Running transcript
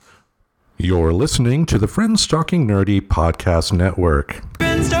You're listening to the Friends Talking Nerdy Podcast Network.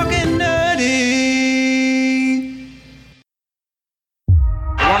 Friends Talking Nerdy.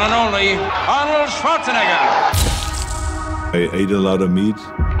 One and only Arnold Schwarzenegger. I ate a lot of meat.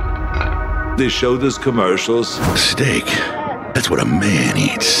 They showed us commercials. Steak. That's what a man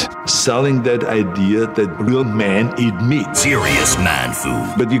eats. Selling that idea that real men eat meat. Serious man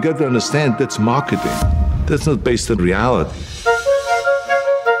food. But you got to understand, that's marketing. That's not based on reality.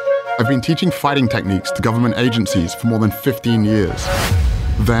 I've been teaching fighting techniques to government agencies for more than 15 years.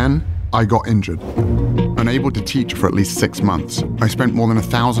 Then, I got injured. Unable to teach for at least 6 months, I spent more than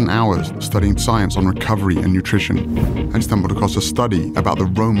 1,000 hours studying science on recovery and nutrition, and stumbled across a study about the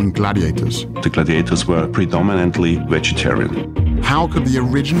Roman gladiators. The gladiators were predominantly vegetarian. How could the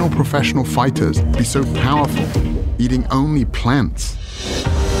original professional fighters be so powerful, eating only plants?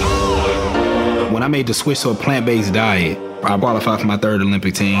 When I made the switch to a plant-based diet, I qualified for my 3rd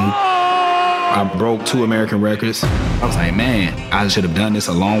Olympic team. I broke 2 American records. I was like, man, I should have done this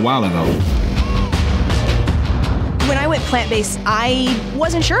a long while ago. When I went plant-based, I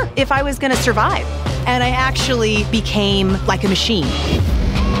wasn't sure if I was going to survive. And I actually became like a machine.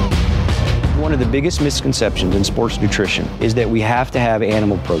 One of the biggest misconceptions in sports nutrition is that we have to have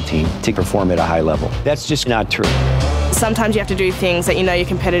animal protein to perform at a high level. That's just not true. Sometimes you have to do things that you know your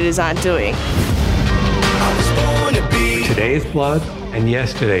competitors aren't doing. Today's blood and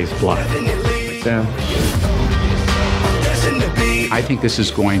yesterday's blood. I think this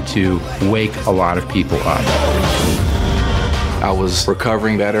is going to wake a lot of people up. I was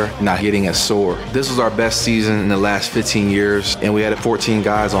recovering better, not getting as sore. This was our best season in the last 15 years, and we had 14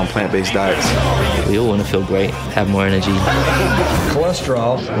 guys on plant-based diets. We all want to feel great, have more energy.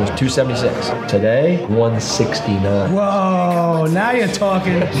 Cholesterol was 276. Today, 169. Whoa, now you're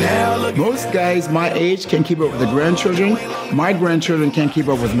talking. Most guys my age can keep up with the grandchildren. My grandchildren can't keep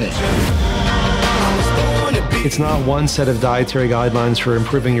up with me. It's not one set of dietary guidelines for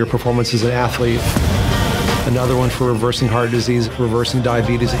improving your performance as an athlete. Another one for reversing heart disease, reversing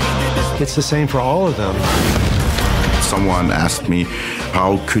diabetes. It's the same for all of them. Someone asked me,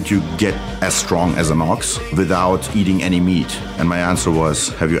 how could you get as strong as an ox without eating any meat? And my answer was,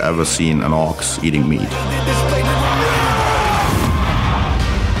 have you ever seen an ox eating meat?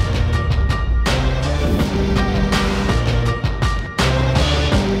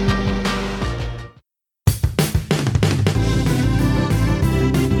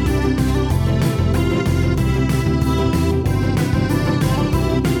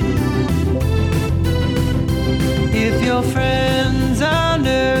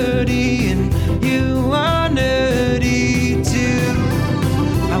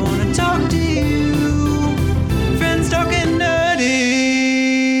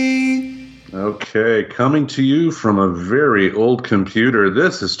 Okay, coming to you from a very old computer,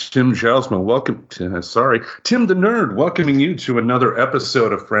 this is Tim Gelsman. Tim the Nerd, welcoming you to another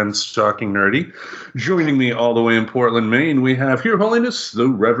episode of Friends Talking Nerdy. Joining me all the way in Portland, Maine, we have Your Holiness, the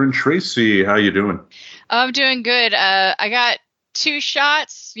Reverend Tracy. How you doing? I'm doing good. I got 2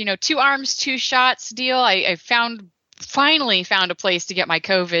 shots, 2 arms, 2 shots deal. I finally found a place to get my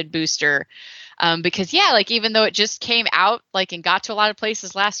COVID booster. Because even though it just came out, and got to a lot of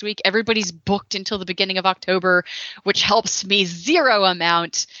places last week, everybody's booked until the beginning of October, which helps me zero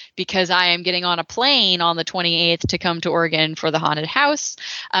amount because I am getting on a plane on the 28th to come to Oregon for the haunted house.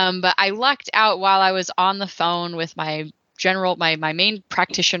 But I lucked out while I was on the phone with my main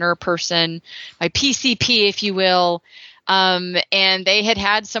practitioner person, my PCP, if you will. And they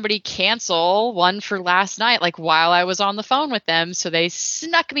had somebody cancel one for last night, while I was on the phone with them. So they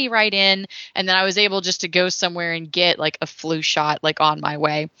snuck me right in. And then I was able just to go somewhere and get a flu shot, on my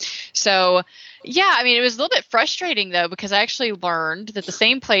way. So yeah, it was a little bit frustrating though, because I actually learned that the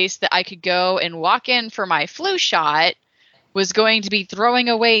same place that I could go and walk in for my flu shot was going to be throwing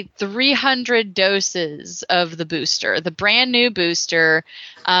away 300 doses of the booster, the brand new booster.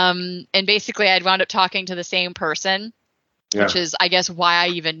 And basically I'd wound up talking to the same person. Yeah. Which is, I guess, why I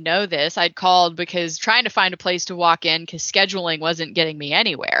even know this. I'd called because trying to find a place to walk in because scheduling wasn't getting me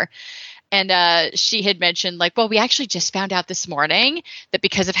anywhere. And she had mentioned, well, we actually just found out this morning that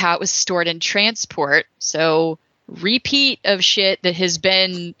because of how it was stored in transport, so repeat of shit that has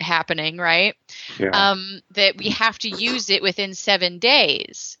been happening, right? Yeah. That we have to use it within 7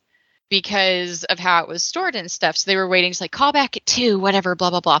 days. Because of how it was stored and stuff. So they were waiting to call back at 2, whatever, blah,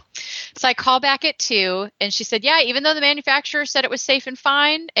 blah, blah. So I called back at 2 and she said, yeah, even though the manufacturer said it was safe and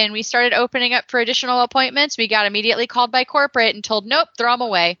fine and we started opening up for additional appointments, we got immediately called by corporate and told, nope, throw them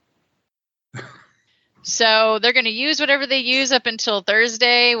away. So they're going to use whatever they use up until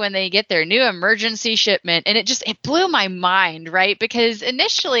Thursday when they get their new emergency shipment. And it blew my mind, right? Because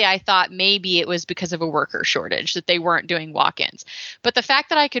initially I thought maybe it was because of a worker shortage that they weren't doing walk-ins. But the fact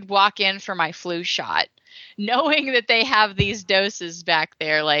that I could walk in for my flu shot, knowing that they have these doses back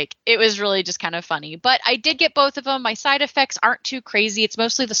there, like, it was really just kind of funny. But I did get both of them. My side effects aren't too crazy. It's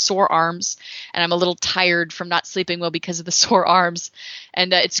mostly the sore arms, and I'm a little tired from not sleeping well because of the sore arms.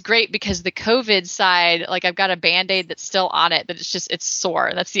 And it's great because the COVID side, like, I've got a Band-Aid that's still on it, but it's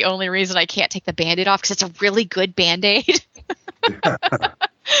sore. That's the only reason I can't take the Band-Aid off, because it's a really good Band-Aid.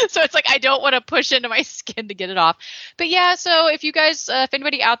 So it's like I don't want to push into my skin to get it off. But yeah, so if you guys, if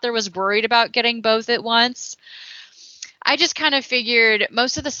anybody out there was worried about getting both at once, I just kind of figured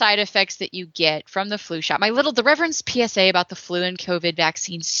most of the side effects that you get from the flu shot, the Reverend's PSA about the flu and COVID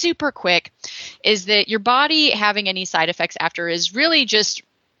vaccine, super quick, is that your body having any side effects after is really just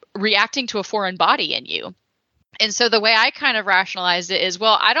reacting to a foreign body in you. And so the way I kind of rationalized it is,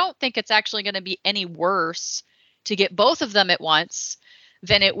 well, I don't think it's actually going to be any worse to get both of them at once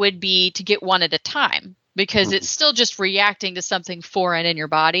than it would be to get one at a time, because it's still just reacting to something foreign in your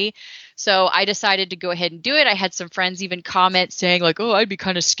body. So I decided to go ahead and do it. I had some friends even comment saying like, oh, I'd be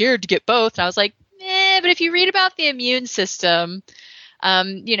kind of scared to get both. And I was like, but if you read about the immune system,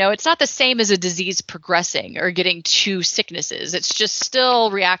 it's not the same as a disease progressing or getting two sicknesses. It's just still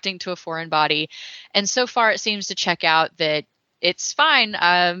reacting to a foreign body. And so far it seems to check out that it's fine.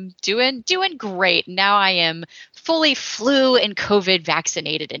 Doing great. Now I am fully flu and COVID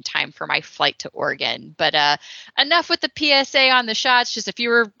vaccinated in time for my flight to Oregon. But enough with the PSA on the shots. Just if you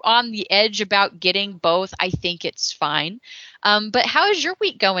were on the edge about getting both, I think it's fine. But how is your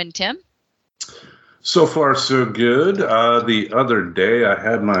week going, Tim? So far, so good. The other day, I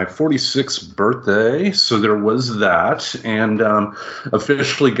had my 46th birthday, so there was that, and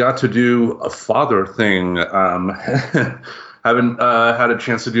officially got to do a father thing. Haven't had a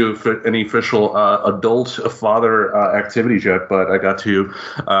chance to do any official adult father activities yet, but I got to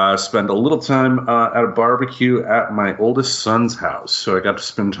spend a little time at a barbecue at my oldest son's house. So I got to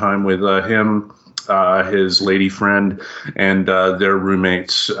spend time with him, his lady friend, and their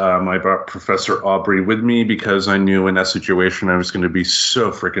roommates. I brought Professor Aubrey with me because I knew in that situation I was going to be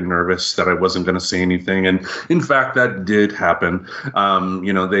so freaking nervous that I wasn't going to say anything. And in fact, that did happen.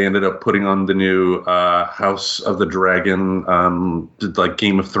 They ended up putting on the new House of the Dragon, like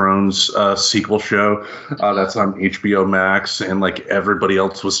Game of Thrones sequel show that's on HBO Max, and like everybody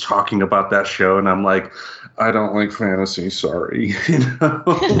else was talking about that show, and I'm like, I don't like fantasy, sorry.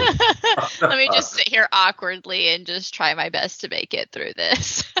 Let me just sit here awkwardly and just try my best to make it through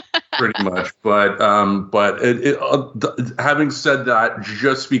this. Pretty much, but having said that,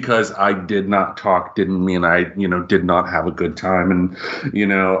 just because I did not talk didn't mean I, did not have a good time, and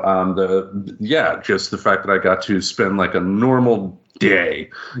just the fact that I got to spend like a normal day,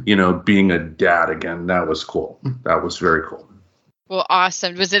 being a dad again, that was cool. That was very cool. Well,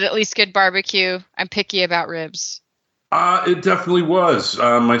 awesome. Was it at least good barbecue? I'm picky about ribs. It definitely was.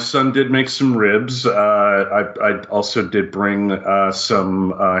 My son did make some ribs. I also did bring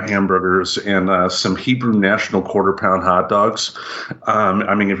some hamburgers and some Hebrew National quarter-pound hot dogs.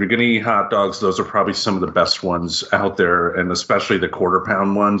 If you're going to eat hot dogs, those are probably some of the best ones out there, and especially the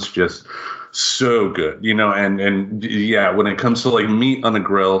quarter-pound ones, just so good, and when it comes to like meat on a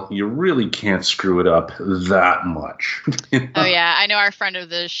grill, you really can't screw it up that much. Oh yeah, I know our friend of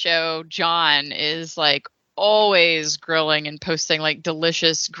the show, John, is like always grilling and posting like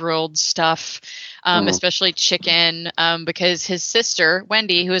delicious grilled stuff, especially chicken, because his sister,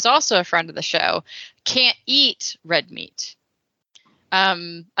 Wendy, who is also a friend of the show, can't eat red meat.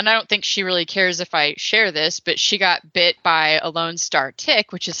 And I don't think she really cares if I share this, but she got bit by a Lone Star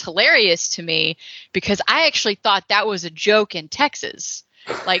tick, which is hilarious to me because I actually thought that was a joke in Texas.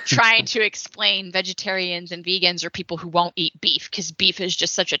 Like trying to explain vegetarians and vegans are people who won't eat beef because beef is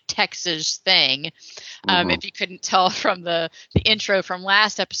just such a Texas thing. If you couldn't tell from the intro from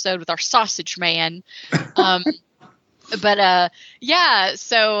last episode with our sausage man.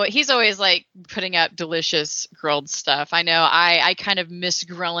 So he's always like putting up delicious grilled stuff. I know I kind of miss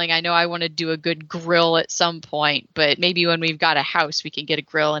grilling. I know I want to do a good grill at some point, but maybe when we've got a house, we can get a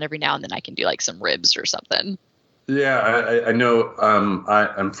grill and every now and then I can do like some ribs or something. Yeah, I know.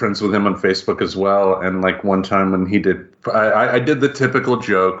 I'm friends with him on Facebook as well. And like one time when he did, I did the typical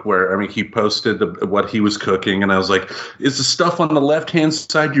joke where, I mean, he posted what he was cooking, and I was like, "Is the stuff on the left-hand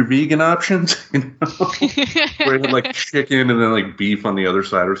side your vegan options?" You know, where he had like chicken and then like beef on the other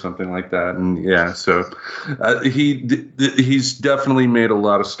side or something like that. And yeah, so he's definitely made a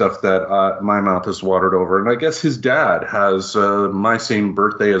lot of stuff that my mouth has watered over. And I guess his dad has my same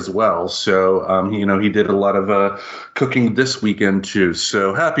birthday as well. So he did a lot of cooking this weekend too.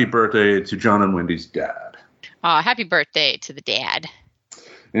 So happy birthday to John and Wendy's dad. Happy birthday to the dad.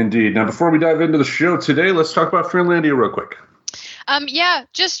 Indeed. Now, before we dive into the show today, let's talk about Finlandia real quick. Yeah,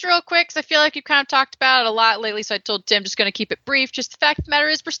 just real quick, because I feel like you've kind of talked about it a lot lately, so I told Tim just going to keep it brief. Just the fact of the matter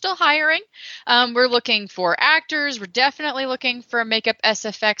is we're still hiring. We're looking for actors. We're definitely looking for a makeup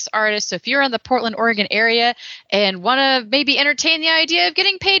SFX artist. So if you're in the Portland, Oregon area and want to maybe entertain the idea of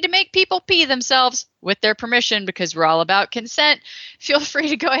getting paid to make people pee themselves with their permission, because we're all about consent, feel free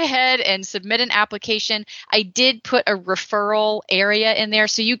to go ahead and submit an application. I did put a referral area in there,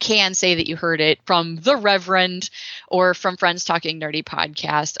 so you can say that you heard it from the Reverend or from Friends Talking Nerdy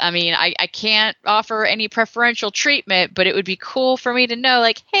podcast. I mean, I can't offer any preferential treatment, but it would be cool for me to know,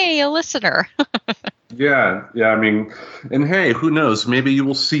 like, hey, a listener. Yeah. I mean, and hey, who knows? Maybe you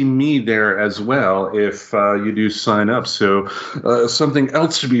will see me there as well if you do sign up. So something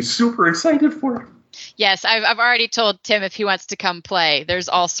else to be super excited for. Yes, I've already told Tim if he wants to come play. There's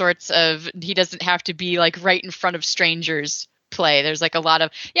all sorts of, he doesn't have to be like right in front of strangers play. There's like a lot of,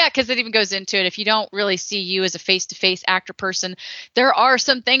 because it even goes into it. If you don't really see you as a face-to-face actor person, there are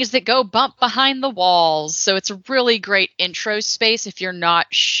some things that go bump behind the walls. So it's a really great intro space if you're not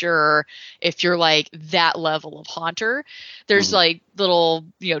sure if you're like that level of haunter. There's like little,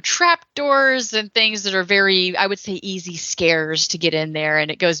 trap doors and things that are very, I would say, easy scares to get in there. And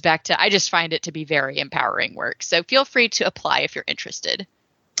it goes back to, I just find it to be very empowering work. So feel free to apply if you're interested.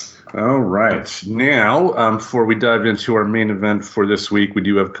 All right. Now, before we dive into our main event for this week, we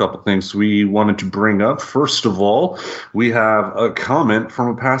do have a couple things we wanted to bring up. First of all, we have a comment from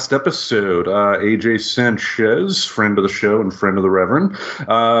a past episode. AJ Sanchez, friend of the show and friend of the Reverend,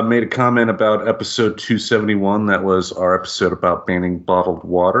 made a comment about episode 271. That was our episode about banning bottled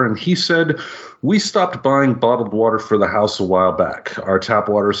water. And he said, "We stopped buying bottled water for the house a while back. Our tap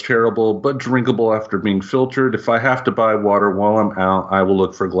water is terrible, but drinkable after being filtered. If I have to buy water while I'm out, I will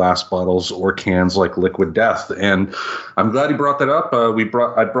look for glass bottles or cans like Liquid Death." And I'm glad he brought that up.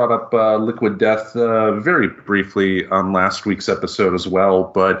 I brought up Liquid Death very briefly on last week's episode as well.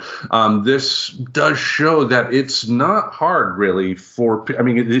 But this does show that it's not hard really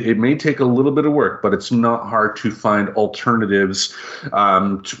it may take a little bit of work, but it's not hard to find alternatives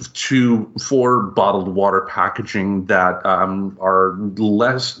for bottled water packaging that are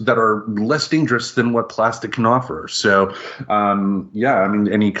less dangerous than what plastic can offer. So,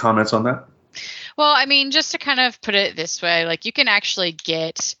 any comments on that? Well, I mean, just to kind of put it this way, like you can actually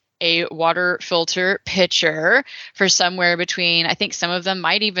get a water filter pitcher for somewhere between, I think some of them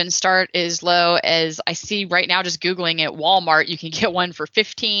might even start as low as, I see right now just Googling it, Walmart, you can get one for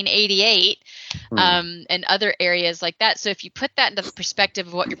 $15.88 and other areas like that. So if you put that into the perspective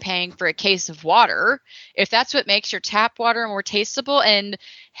of what you're paying for a case of water, if that's what makes your tap water more tasteable, and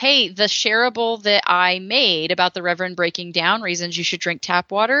hey, the shareable that I made about the Reverend breaking down reasons you should drink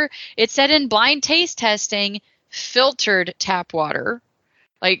tap water, it said in blind taste testing, filtered tap water.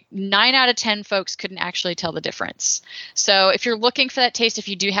 Like 9 out of 10 folks couldn't actually tell the difference. So if you're looking for that taste, if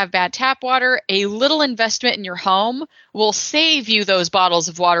you do have bad tap water, a little investment in your home will save you those bottles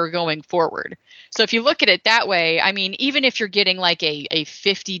of water going forward. So if you look at it that way, I mean, even if you're getting like a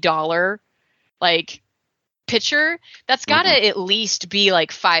 $50 like pitcher, that's got to at least be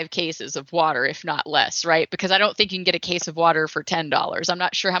like 5 cases of water, if not less, right? Because I don't think you can get a case of water for $10. I'm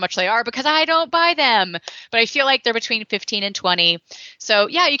not sure how much they are because I don't buy them, but I feel like they're between 15 and 20. So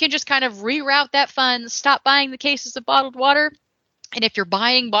yeah, you can just kind of reroute that funds, stop buying the cases of bottled water. And if you're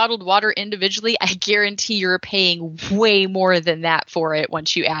buying bottled water individually, I guarantee you're paying way more than that for it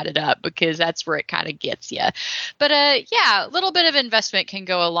once you add it up, because that's where it kind of gets you. But a little bit of investment can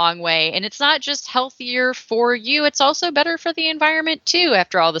go a long way. And it's not just healthier for you, it's also better for the environment too,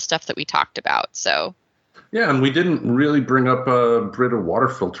 after all the stuff that we talked about. So yeah, and we didn't really bring up Brita water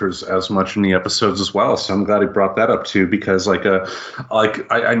filters as much in the episodes as well, so I'm glad he brought that up too. Because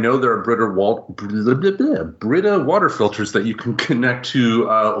I know there are Brita water filters that you can connect to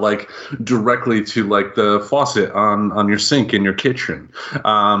directly to like the faucet on your sink in your kitchen.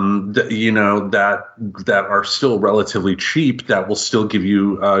 That are still relatively cheap. That will still give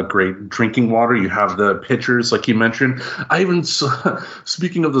you great drinking water. You have the pitchers like you mentioned. I even saw,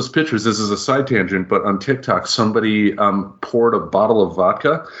 speaking of those pitchers, this is a side tangent, but on TikTok, TikTok, somebody poured a bottle of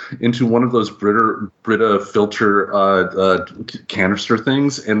vodka into one of those Brita filter canister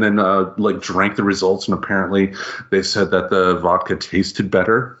things, and then like drank the results, and apparently they said that the vodka tasted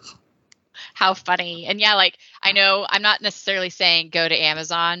better. How funny. And yeah, like, I know I'm not necessarily saying go to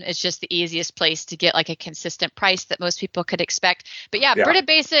Amazon. It's just the easiest place to get like a consistent price that most people could expect. But yeah. Brita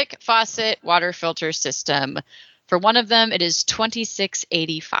Basic faucet water filter system. For one of them, it is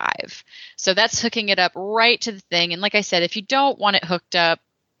 $26.85. So that's hooking it up right to the thing. And like I said, if you don't want it hooked up,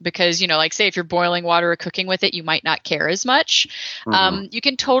 because, you know, like say if you're boiling water or cooking with it, you might not care as much. You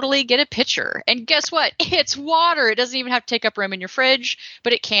can totally get a pitcher. And guess what? It's water. It doesn't even have to take up room in your fridge,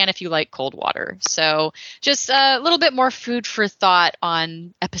 but it can if you like cold water. So just a little bit more food for thought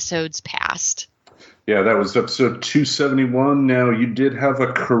on episodes past. Yeah, that was episode 271. Now, you did have a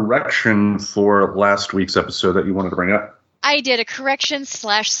correction for last week's episode that you wanted to bring up. I did a correction /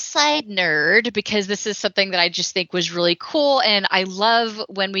 side nerd because this is something that I just think was really cool. And I love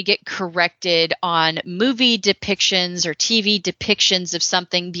when we get corrected on movie depictions or TV depictions of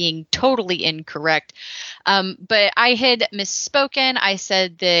something being totally incorrect. But I had misspoken. I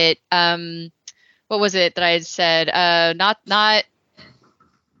said that, what was it that I had said?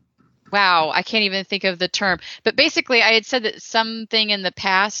 Wow, I can't even think of the term. But basically, I had said that something in the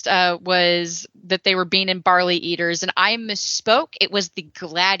past was that they were bean and barley eaters, and I misspoke. It was the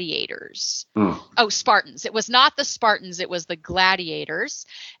gladiators. Oh, Spartans. It was not the Spartans. It was the gladiators.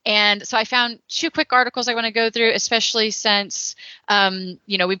 And so I found 2 quick articles I want to go through, especially since,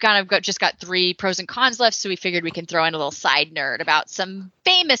 we've just got 3 pros and cons left, so we figured we can throw in a little side nerd about some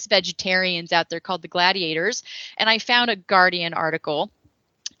famous vegetarians out there called the gladiators. And I found a Guardian article.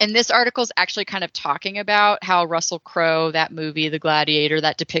 And this article is actually kind of talking about how Russell Crowe, that movie, The Gladiator,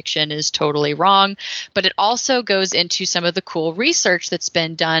 that depiction is totally wrong. But it also goes into some of the cool research that's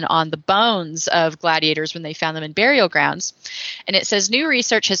been done on the bones of gladiators when they found them in burial grounds. And it says new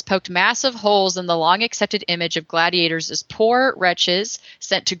research has poked massive holes in the long accepted image of gladiators as poor wretches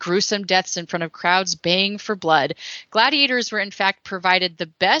sent to gruesome deaths in front of crowds baying for blood. Gladiators were in fact provided the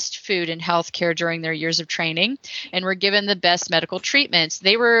best food and health care during their years of training and were given the best medical treatments.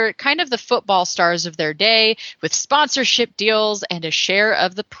 They were kind of the football stars of their day with sponsorship deals and a share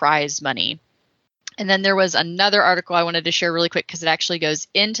of the prize money. And then there was another article I wanted to share really quick because it actually goes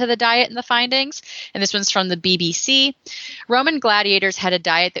into the diet and the findings. And this one's from the BBC. Roman gladiators had a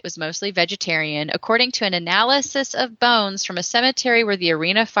diet that was mostly vegetarian, according to an analysis of bones from a cemetery where the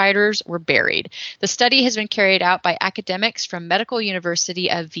arena fighters were buried. The study has been carried out by academics from Medical University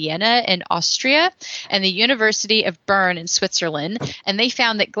of Vienna in Austria and the University of Bern in Switzerland. And they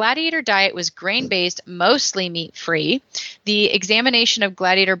found that gladiator diet was grain-based, mostly meat-free. The examination of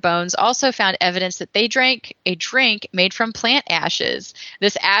gladiator bones also found evidence that they drank a drink made from plant ashes.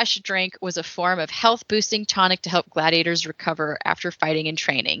 This ash drink was a form of health-boosting tonic to help gladiators recover after fighting and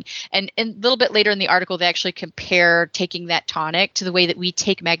training. And a little bit later in the article, they actually compare taking that tonic to the way that we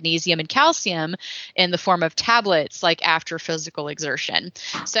take magnesium and calcium in the form of tablets, like after physical exertion.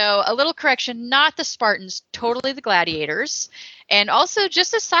 So a little correction, not the Spartans, totally the gladiators. And also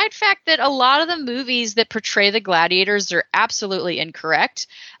just a side fact that a lot of the movies that portray the gladiators are absolutely incorrect.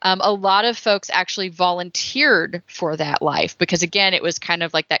 A lot of folks actually volunteered for that life because, again, it was kind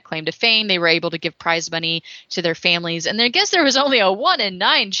of like that claim to fame. They were able to give prize money to their families. And I guess there was only a 1 in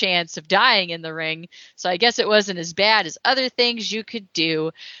 9 chance of dying in the ring. So I guess it wasn't as bad as other things you could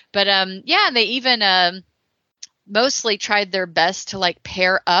do. But yeah, they even mostly tried their best to like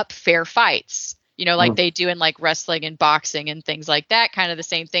pair up fair fights. You know, like they do in like wrestling and boxing and things like that, kind of the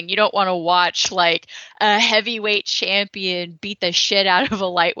same thing. You don't want to watch like a heavyweight champion beat the shit out of a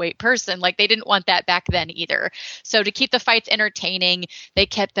lightweight person. Like they didn't want that back then either. So to keep the fights entertaining, they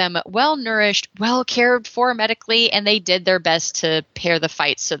kept them well nourished, well cared for medically, and they did their best to pair the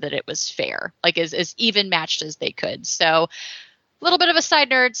fights so that it was fair, like as even matched as they could. So a little bit of a side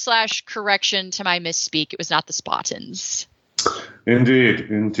nerd / correction to my misspeak. It was not the Spartans. Indeed.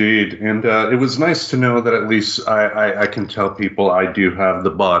 And it was nice to know that at least I can tell people I do have the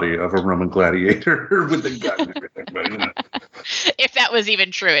body of a Roman gladiator with the gun and everything. But, you know. If that was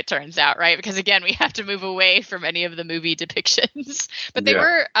even true, it turns out, right? Because, again, we have to move away from any of the movie depictions. But they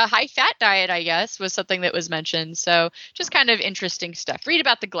were a high-fat diet, I guess, was something that was mentioned. So just kind of interesting stuff. Read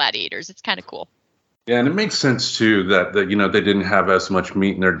about the gladiators. It's kind of cool. Yeah, and it makes sense, too, that you know, they didn't have as much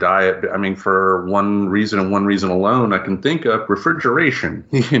meat in their diet. I mean, for one reason and one reason alone, I can think of refrigeration.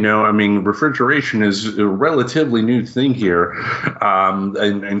 You know, I mean, refrigeration is a relatively new thing here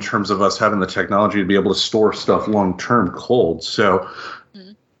in terms of us having the technology to be able to store stuff long-term cold. So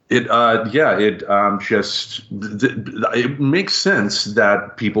It makes sense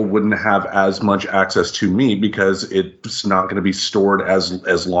that people wouldn't have as much access to meat because it's not going to be stored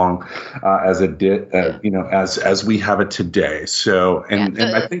as long as it did, as we have it today. So, and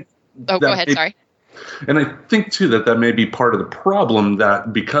I think. Oh, go ahead. Sorry. And I think too that may be part of the problem,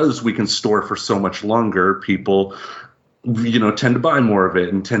 that because we can store for so much longer, people tend to buy more of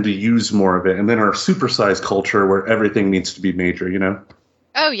it and tend to use more of it, and then our supersized culture where everything needs to be major.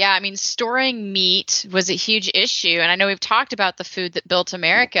 Oh, yeah. I mean, storing meat was a huge issue. And I know we've talked about the food that built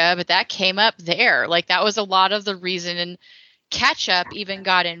America, but that came up there. Like, that was a lot of the reason ketchup even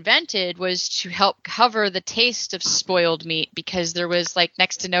got invented, was to help cover the taste of spoiled meat, because there was like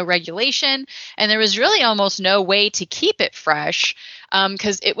next to no regulation and there was really almost no way to keep it fresh,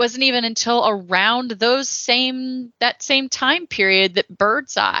 because it wasn't even until around that same time period that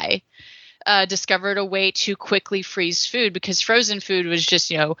Birdseye discovered a way to quickly freeze food, because frozen food was just,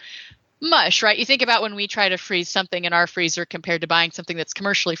 mush, right? You think about when we try to freeze something in our freezer compared to buying something that's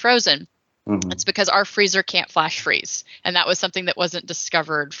commercially frozen. Mm-hmm. It's because our freezer can't flash freeze. And that was something that wasn't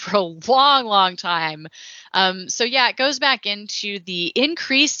discovered for a long, long time. So yeah, it goes back into the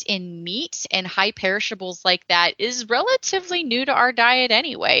increase in meat and high perishables like that is relatively new to our diet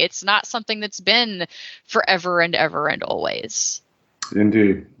anyway. It's not something that's been forever and ever and always.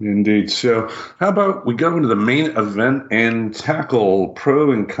 Indeed. So how about we go into the main event and tackle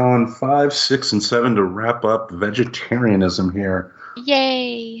pro and con 5, 6, and 7 to wrap up vegetarianism here.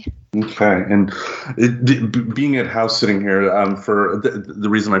 Yay. Okay, and being at house sitting here, for the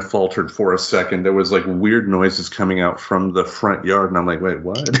reason I faltered for a second, there was like weird noises coming out from the front yard, and I'm like, wait,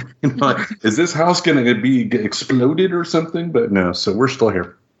 what? Is this house going to be exploded or something? But no, so we're still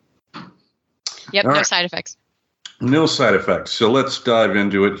here. Yep, all no right. Side effects. No side effects. So let's dive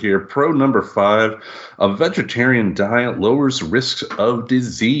into it here. Pro number 5, a vegetarian diet lowers risks of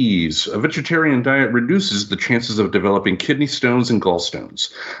disease. A vegetarian diet reduces the chances of developing kidney stones and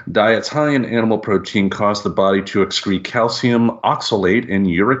gallstones. Diets high in animal protein cause the body to excrete calcium, oxalate, and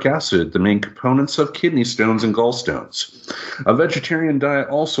uric acid, the main components of kidney stones and gallstones. A vegetarian diet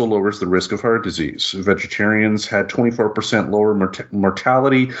also lowers the risk of heart disease. Vegetarians had 24% lower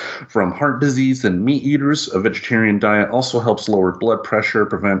mortality from heart disease than meat eaters. A vegetarian diet also helps lower blood pressure,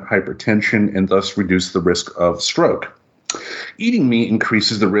 prevent hypertension, and thus reduce the risk of stroke. Eating meat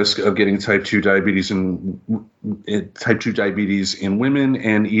increases the risk of getting type 2 diabetes in women,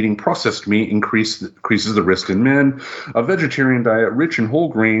 and eating processed meat increases the risk in men. A vegetarian diet rich in whole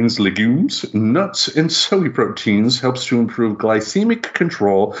grains, legumes, nuts, and soy proteins helps to improve glycemic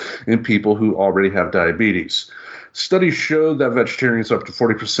control in people who already have diabetes. Studies show that vegetarians are up to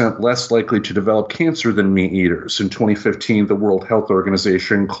 40% less likely to develop cancer than meat eaters. In 2015, the World Health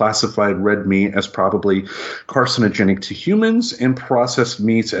Organization classified red meat as probably carcinogenic to humans and processed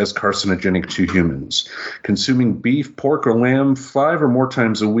meats as carcinogenic to humans. Consuming beef, pork, or lamb 5 or more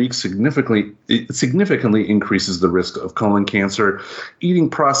times a week significantly increases the risk of colon cancer. Eating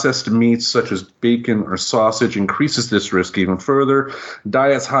processed meats such as bacon or sausage increases this risk even further.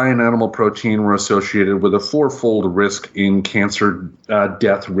 Diets high in animal protein were associated with a 4-fold risk in cancer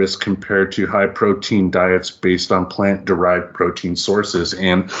death risk compared to high protein diets based on plant-derived protein sources.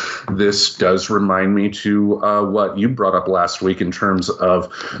 And this does remind me to what you brought up last week in terms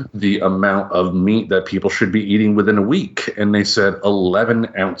of the amount of meat that people should be eating within a week. And they said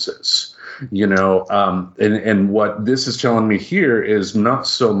 11 ounces. And what this is telling me here is not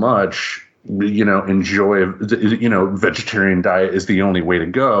so much enjoy, vegetarian diet is the only way to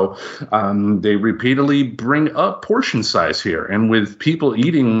go. They repeatedly bring up portion size here. And with people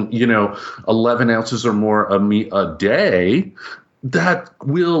eating, 11 ounces or more of meat a day, that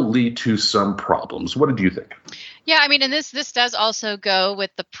will lead to some problems. What did you think? Yeah, I mean, and this does also go with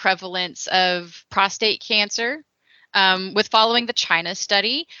the prevalence of prostate cancer. With following the China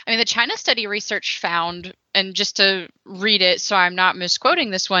study. I mean, the China study research found, and just to read it so I'm not misquoting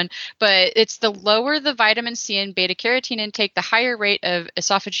this one, but it's the lower the vitamin C and beta carotene intake, the higher rate of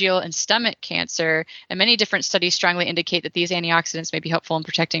esophageal and stomach cancer. And many different studies strongly indicate that these antioxidants may be helpful in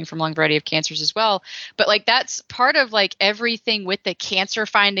protecting from a long variety of cancers as well. But that's part of everything with the cancer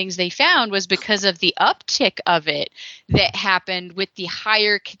findings they found was because of the uptick of it that happened with the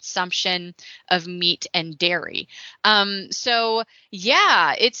higher consumption of meat and dairy. So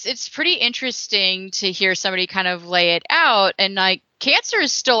yeah, it's pretty interesting to hear somebody kind of lay it out, and cancer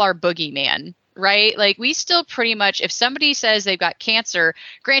is still our boogeyman, right? We still pretty much, if somebody says they've got cancer,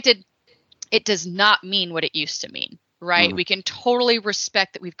 granted, it does not mean what it used to mean, right? Mm-hmm. We can totally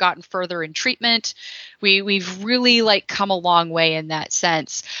respect that we've gotten further in treatment. We've really come a long way in that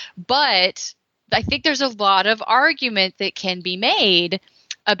sense, but I think there's a lot of argument that can be made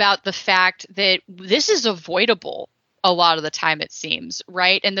about the fact that this is avoidable a lot of the time, it seems,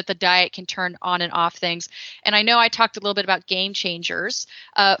 right? And that the diet can turn on and off things. And I know I talked a little bit about Game Changers.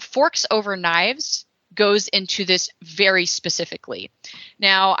 Forks Over Knives goes into this very specifically.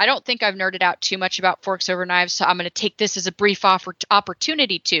 Now, I don't think I've nerded out too much about Forks Over Knives, so I'm going to take this as a brief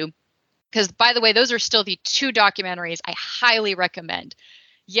opportunity to, because, by the way, those are still the 2 documentaries I highly recommend.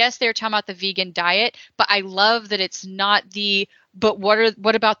 Yes, they're talking about the vegan diet, but I love that it's not the but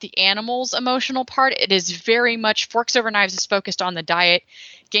what about the animals emotional part. It is very much Forks Over Knives is focused on the diet.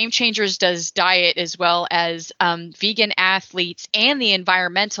 Game Changers does diet as well as vegan athletes and the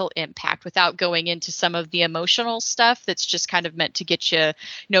environmental impact without going into some of the emotional stuff that's just kind of meant to get you,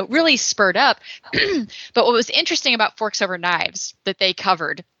 really spurred up. But what was interesting about Forks Over Knives that they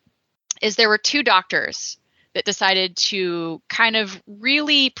covered is there were 2 doctors that decided to kind of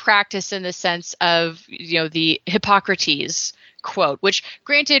really practice in the sense of, the Hippocrates quote, which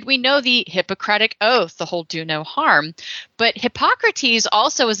granted, we know the Hippocratic Oath, the whole do no harm, but Hippocrates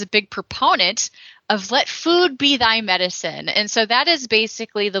also is a big proponent of let food be thy medicine. And so that is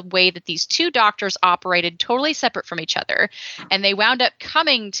basically the way that these 2 doctors operated totally separate from each other. And they wound up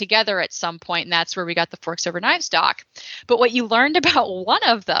coming together at some point, and that's where we got the Forks Over Knives doc. But what you learned about one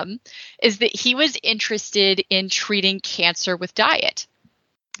of them is that he was interested in treating cancer with diet.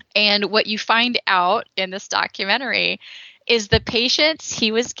 And what you find out in this documentary is the patients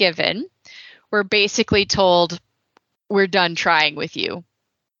he was given were basically told, we're done trying with you.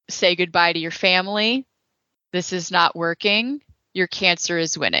 Say goodbye to your family. This is not working. Your cancer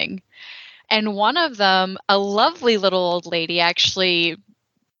is winning. And one of them, a lovely little old lady, actually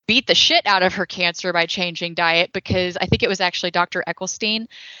beat the shit out of her cancer by changing diet, because I think it was actually Dr. Eccleston,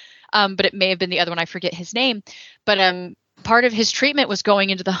 but it may have been the other one. I forget his name. But part of his treatment was going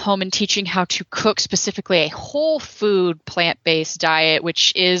into the home and teaching how to cook specifically a whole food plant-based diet,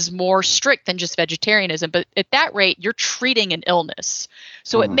 which is more strict than just vegetarianism. But at that rate, you're treating an illness.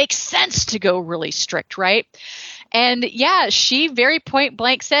 So it makes sense to go really strict, right? And yeah, she very point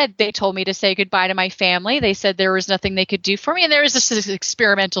blank said, they told me to say goodbye to my family. They said there was nothing they could do for me. And there was this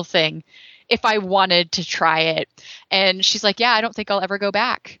experimental thing if I wanted to try it. And she's like, yeah, I don't think I'll ever go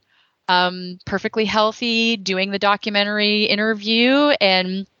back. Perfectly healthy, doing the documentary interview.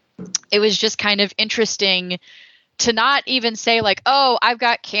 And it was just kind of interesting to not even say like, oh, I've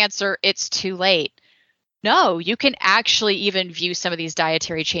got cancer, it's too late. No, you can actually even view some of these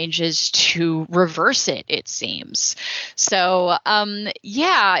dietary changes to reverse it, it seems. So,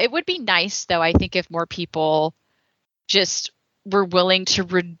 yeah, it would be nice, though, I think, if more people just were willing to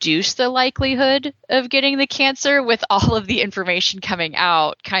reduce the likelihood of getting the cancer, with all of the information coming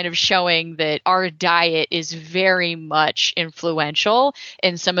out kind of showing that our diet is very much influential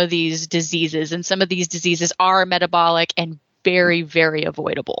in some of these diseases, and some of these diseases are metabolic and very, very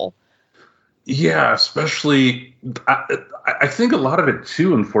avoidable. Yeah, especially, I think a lot of it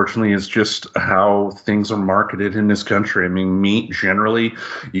too, unfortunately, is just how things are marketed in this country. I mean, meat generally,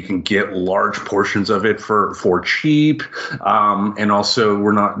 you can get large portions of it for cheap. And also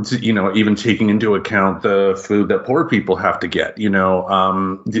we're not, even taking into account the food that poor people have to get,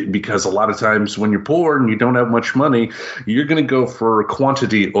 because a lot of times when you're poor and you don't have much money, you're going to go for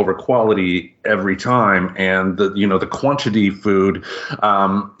quantity over quality every time. And the quantity food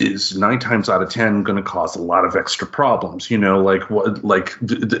is 9 times out of 10 going to cause a lot of extra problems. When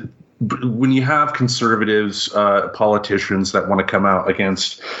you have conservatives, politicians that want to come out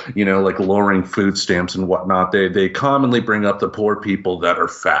against, lowering food stamps and whatnot, they commonly bring up the poor people that are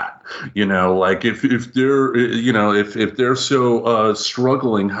fat. If they're, if they're so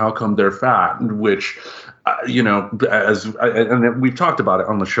struggling, how come they're fat? Which, and we've talked about it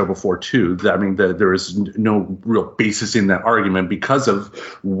on the show before too. That there is no real basis in that argument because of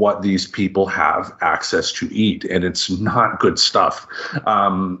what these people have access to eat, and it's not good stuff.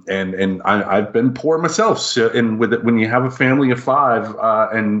 And I've been poor myself. So, and with it, when you have a family of 5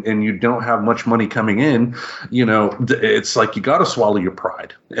 and you don't have much money coming in, it's like you got to swallow your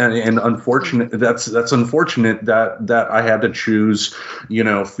pride. And unfortunate, that's unfortunate that I had to choose,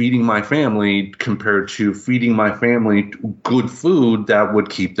 feeding my family compared to feeding my family good food that would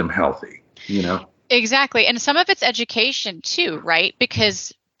keep them healthy, Exactly. And some of it's education too, right?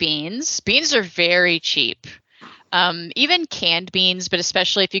 Because beans are very cheap. Even canned beans, but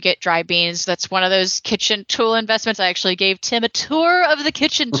especially if you get dry beans, that's one of those kitchen tool investments. I actually gave Tim a tour of the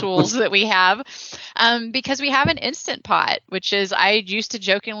kitchen tools that we have, because we have an Instant Pot, which is, I used to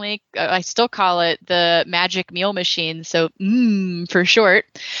jokingly, I still call it the magic meal machine. So for short,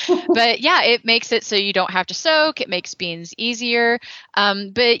 but yeah, it makes it so you don't have to soak. It makes beans easier.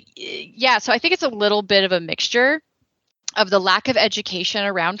 But yeah, so I think it's a little bit of a mixture. of the lack of education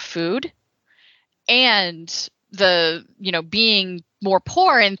around food and the, being more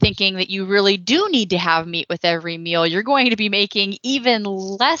poor and thinking that you really do need to have meat with every meal, you're going to be making even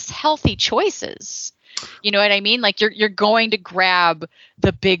less healthy choices. You know what I mean? Like you're going to grab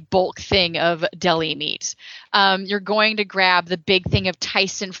the big bulk thing of deli meat. You're going to grab the big thing of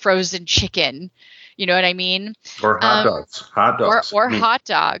Tyson frozen chicken. You know what I mean? Or hot dogs. Or hot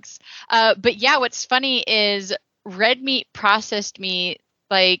dogs. But yeah, what's funny is red meat, processed meat,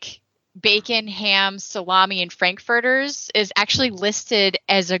 like bacon, ham, salami, and frankfurters is actually listed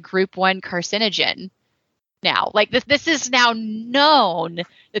as a group 1 carcinogen. Now, like this is now known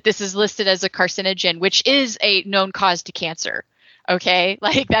that this is listed as a carcinogen, which is a known cause to cancer. Okay,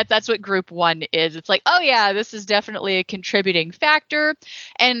 like that's what group 1 is. It's like, oh yeah, this is definitely a contributing factor.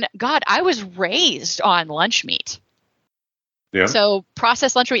 And God, I was raised on lunch meat. Yeah. So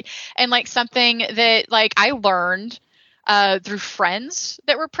processed lunch meat, and like something that like I learned through friends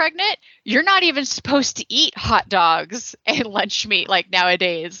that were pregnant, you're not even supposed to eat hot dogs and lunch meat like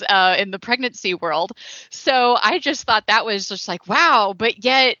nowadays in the pregnancy world. So I just thought that was just like, wow, but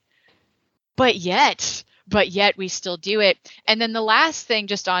yet we still do it. And then the last thing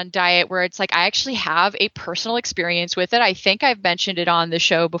just on diet, where it's like I actually have a personal experience with it. I think I've mentioned it on the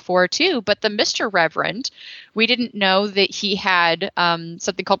show before too, but the Mr. Reverend, we didn't know that he had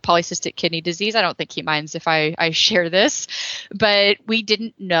something called polycystic kidney disease. I don't think he minds if I share this, but we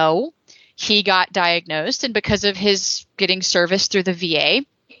didn't know he got diagnosed. And because of his getting service through the VA,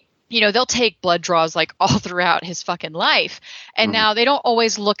 they'll take blood draws like all throughout his fucking life. And now they don't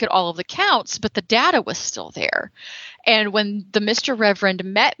always look at all of the counts, but the data was still there. And when the Mr. Reverend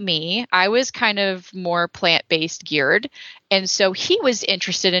met me, I was kind of more plant-based geared. And so he was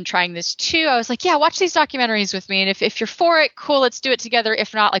interested in trying this too. I was like, yeah, watch these documentaries with me. And if you're for it, cool, let's do it together.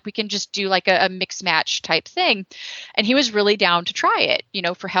 If not, like we can just do like a mix match type thing. And he was really down to try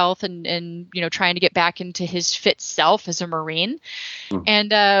it, for health and trying to get back into his fit self as a Marine.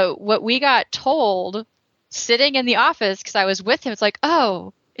 And what we got told sitting in the office, because I was with him, it's like,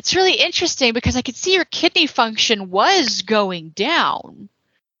 oh, it's really interesting because I could see your kidney function was going down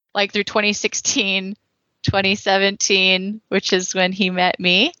like through 2016, 2017, which is when he met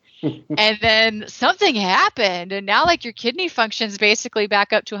me. And then something happened and now like your kidney function's basically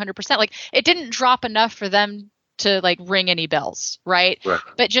back up to 100%. Like it didn't drop enough for them to like ring any bells, right?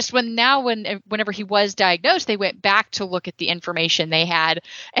 But just whenever he was diagnosed, they went back to look at the information they had.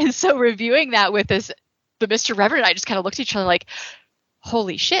 And so reviewing that with the Mr. Reverend, I just kind of looked at each other like,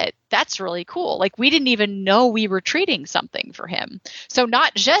 holy shit, that's really cool. Like we didn't even know we were treating something for him. So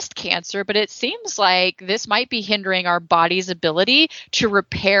not just cancer, but it seems like this might be hindering our body's ability to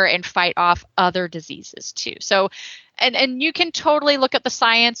repair and fight off other diseases too. So and you can totally look at the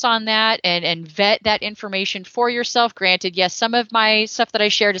science on that and vet that information for yourself. Granted, yes, some of my stuff that I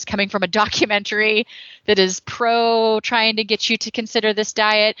shared is coming from a documentary that is pro trying to get you to consider this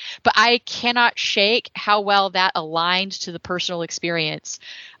diet, but I cannot shake how well that aligned to the personal experience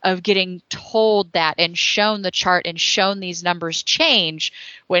of getting told that and shown the chart and shown these numbers change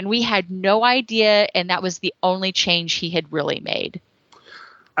when we had no idea, and that was the only change he had really made.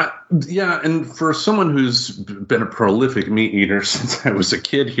 Yeah, and for someone who's been a prolific meat eater since I was a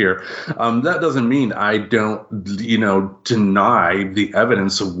kid here, that doesn't mean I don't, deny the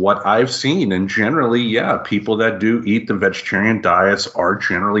evidence of what I've seen. And generally, yeah, people that do eat the vegetarian diets are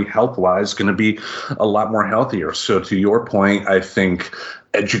generally health-wise going to be a lot more healthier. So to your point, I think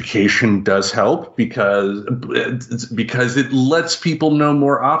education does help because it lets people know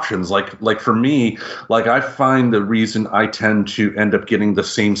more options. Like for me, like I find the reason I tend to end up getting the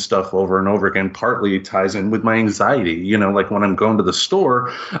same stuff over and over again, partly it ties in with my anxiety, like when I'm going to the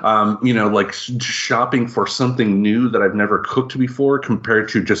store, like shopping for something new that I've never cooked before compared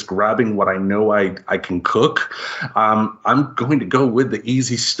to just grabbing what I know I can cook. I'm going to go with the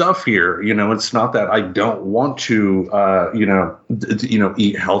easy stuff here. It's not that I don't want to,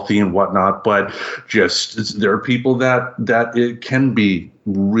 eat healthy and whatnot, but just there are people that it can be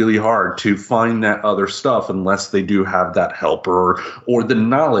really hard to find that other stuff unless they do have that help or the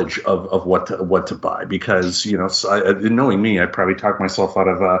knowledge of what to buy. Because knowing me, I probably talk myself out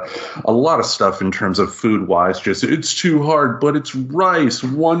of a lot of stuff in terms of food wise. Just it's too hard, but it's rice.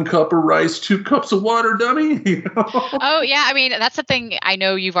 1 cup of rice, 2 cups of water, dummy. Oh yeah, I mean that's something I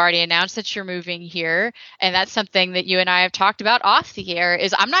know you've already announced that you're moving here, and that's something that you and I have talked about off the air.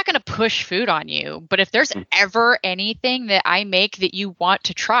 Is I'm not going to push food on you, but if there's ever anything that I make that you want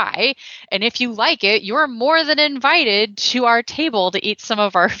to try, and if you like it, you're more than invited to our table to eat some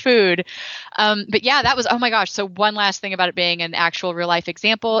of our food. But yeah, that was, oh my gosh. So one last thing about it being an actual real life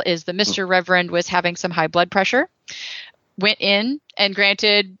example is the Mr. Reverend was having some high blood pressure. went in, and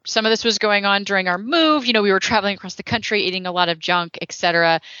granted, some of this was going on during our move. You know, we were traveling across the country, eating a lot of junk,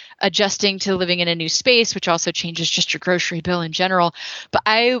 etc., adjusting to living in a new space, which also changes just your grocery bill in general. But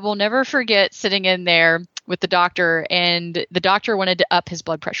I will never forget sitting in there with the doctor, and the doctor wanted to up his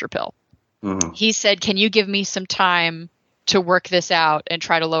blood pressure pill. Mm-hmm. He said, "Can you give me some time to work this out and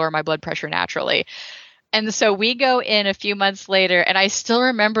try to lower my blood pressure naturally?" And so we go in a few months later, and I still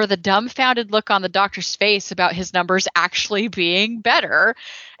remember the dumbfounded look on the doctor's face about his numbers actually being better.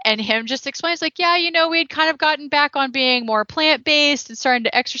 And him just explains, like, yeah, you know, we'd kind of gotten back on being more plant-based and starting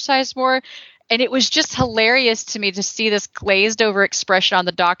to exercise more. And it was just hilarious to me to see this glazed over expression on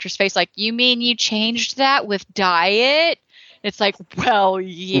the doctor's face. Like, you mean you changed that with diet? It's like, well,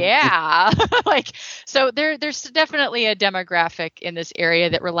 yeah. Like, so there's definitely a demographic in this area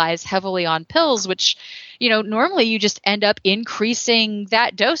that relies heavily on pills, which, you know, normally you just end up increasing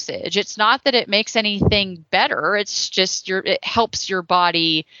that dosage. It's not that it makes anything better. It's just it helps your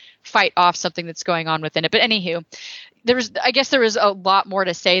body fight off something that's going on within it. But anywho, I guess there was a lot more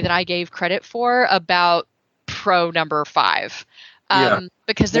to say than I gave credit for about pro number 5.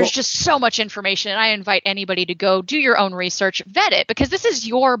 Because there's just so much information, and I invite anybody to go do your own research, vet it, because this is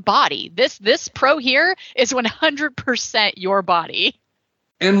your body. This pro here is 100% your body.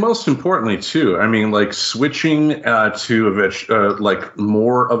 And most importantly, too, I mean, like switching to like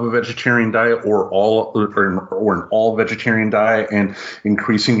more of a vegetarian diet or an all vegetarian diet, and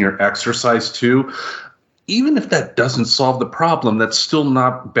increasing your exercise too. Even if that doesn't solve the problem, that's still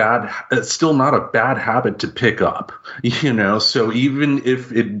not bad. It's still not a bad habit to pick up, you know. So even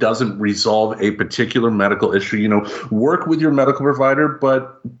if it doesn't resolve a particular medical issue, you know, work with your medical provider,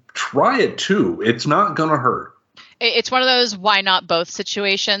 but try it too. It's not going to hurt. It's one of those why not both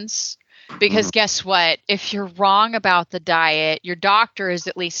situations. Because guess what? If you're wrong about the diet, your doctor is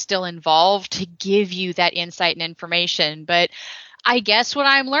at least still involved to give you that insight and information. But I guess what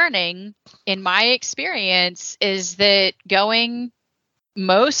I'm learning in my experience is that going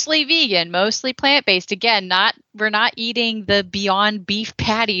mostly vegan, mostly plant-based, again, we're not eating the Beyond Beef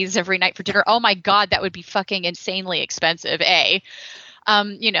patties every night for dinner. Oh my God, that would be fucking insanely expensive,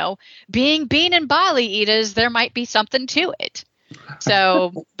 you know, being bean and barley eaters, there might be something to it.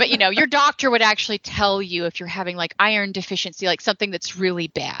 So, but you know, your doctor would actually tell you if you're having like iron deficiency, like something that's really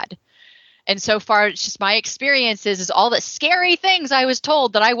bad. And so far, it's just my experiences is all the scary things I was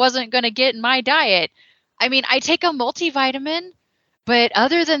told that I wasn't going to get in my diet. I mean, I take a multivitamin, but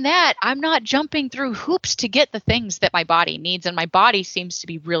other than that, I'm not jumping through hoops to get the things that my body needs. And my body seems to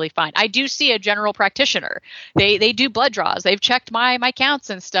be really fine. I do see a general practitioner. They do blood draws. They've checked my counts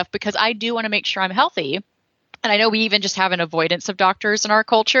and stuff because I do want to make sure I'm healthy. And I know we even just have an avoidance of doctors in our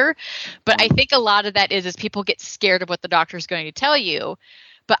culture. But I think a lot of that is people get scared of what the doctor is going to tell you.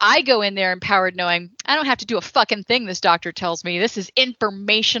 But I go in there empowered knowing I don't have to do a fucking thing this doctor tells me. This is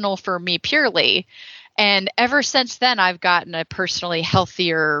informational for me purely. And ever since then, I've gotten a personally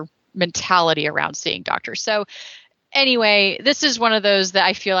healthier mentality around seeing doctors. So anyway, this is one of those that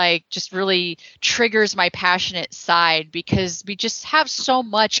I feel like just really triggers my passionate side because we just have so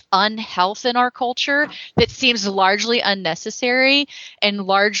much unhealth in our culture that seems largely unnecessary and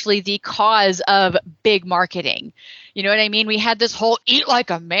largely the cause of big marketing. You know what I mean? We had this whole eat like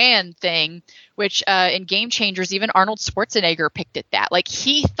a man thing, which in Game Changers, even Arnold Schwarzenegger picked at that. Like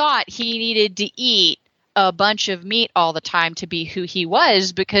he thought he needed to eat a bunch of meat all the time to be who he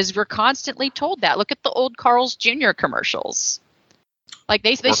was because we're constantly told that. Look at the old Carl's Jr. commercials. Like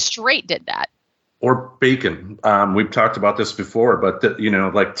they straight did that. Or bacon. We've talked about this before, but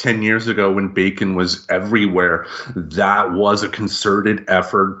like 10 years ago when bacon was everywhere, that was a concerted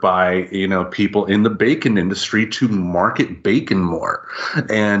effort by, people in the bacon industry to market bacon more.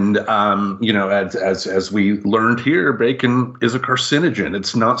 And, as we learned here, bacon is a carcinogen.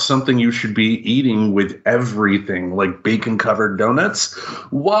 It's not something you should be eating with everything, like bacon covered donuts.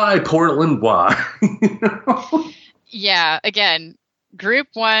 Why, Portland? Why? Yeah, again, Group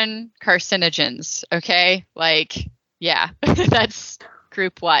 1 carcinogens, okay? Like, yeah, that's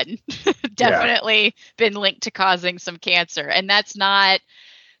Group 1. Definitely been linked to causing some cancer. And that's not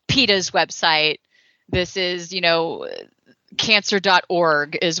PETA's website. This is,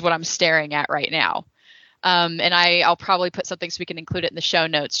 cancer.org is what I'm staring at right now. And I'll probably put something so we can include it in the show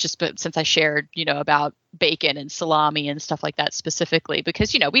notes since I shared, about bacon and salami and stuff like that specifically,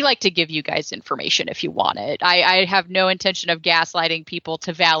 because, we like to give you guys information if you want it. I have no intention of gaslighting people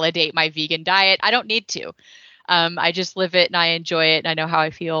to validate my vegan diet. I don't need to. I just live it and I enjoy it and I know how I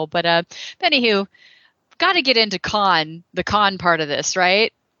feel. But anywho, got to get into the con part of this,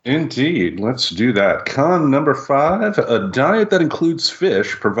 right? Indeed. Let's do that. Con number 5, a diet that includes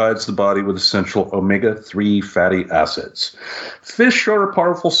fish provides the body with essential omega-3 fatty acids. Fish are a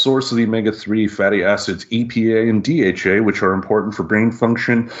powerful source of the omega-3 fatty acids EPA and DHA, which are important for brain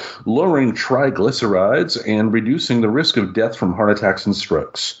function, lowering triglycerides, and reducing the risk of death from heart attacks and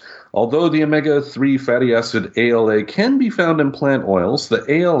strokes. Although the omega-3 fatty acid ALA can be found in plant oils, the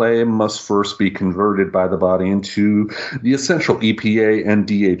ALA must first be converted by the body into the essential EPA and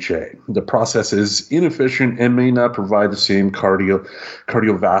DHA. The process is inefficient and may not provide the same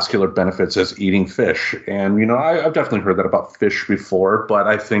cardiovascular benefits as eating fish. And, I've definitely heard that about fish before, but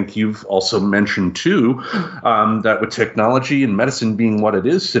I think you've also mentioned, too, that with technology and medicine being what it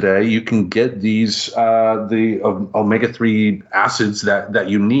is today, you can get these, the omega-3 acids that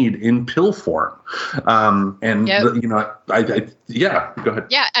you need in pill form. Go ahead. Yeah,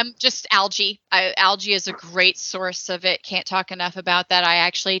 just algae. Algae is a great source of it. Can't talk enough about that. I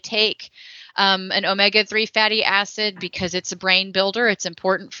actually take an omega-3 fatty acid because it's a brain builder. It's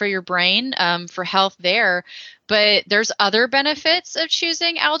important for your brain, for health there. But there's other benefits of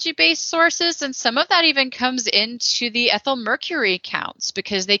choosing algae-based sources, and some of that even comes into the ethyl mercury counts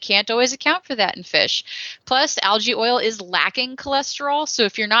because they can't always account for that in fish. Plus, algae oil is lacking cholesterol, so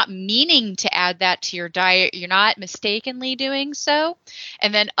if you're not meaning to add that to your diet, you're not mistakenly doing so.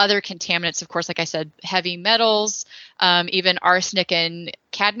 And then other contaminants, of course, like I said, heavy metals, even arsenic and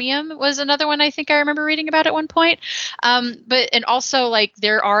cadmium was another one I think I remember reading about at one point. And also, like,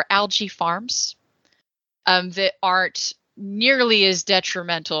 there are algae farms that aren't nearly as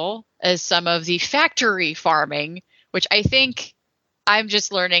detrimental as some of the factory farming, which I think I'm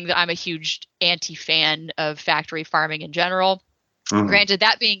just learning that I'm a huge anti-fan of factory farming in general. Mm-hmm. Granted,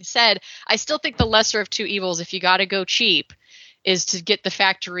 that being said, I still think the lesser of two evils, if you got to go cheap, is to get the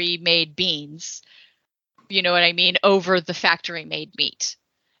factory-made beans, you know what I mean, over the factory-made meat.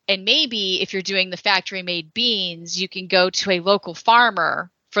 And maybe if you're doing the factory-made beans, you can go to a local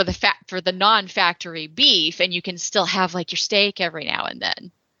farmer for the non-factory beef, and you can still have like your steak every now and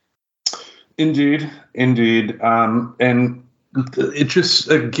then. Indeed. And it just,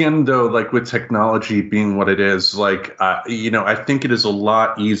 again, though, like with technology being what it is, like, I think it is a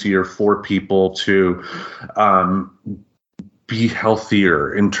lot easier for people to be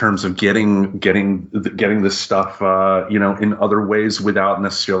healthier in terms of getting this stuff, in other ways without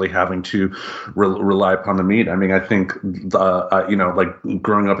necessarily having to rely upon the meat. I mean, I think, like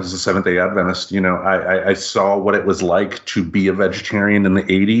growing up as a Seventh-day Adventist, I saw what it was like to be a vegetarian in the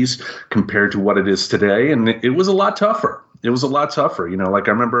 80s compared to what it is today. And it was a lot tougher. Like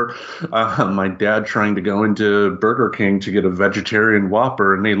I remember my dad trying to go into Burger King to get a vegetarian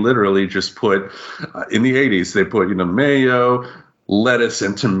Whopper, and they literally just put, in the 80s, they put, mayo, lettuce,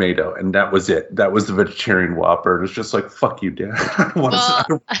 and tomato, and that was it. That was the vegetarian Whopper. It was just like, fuck you, Dad. I don't want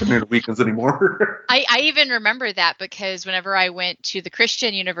to eat weekends anymore. I even remember that because whenever I went to the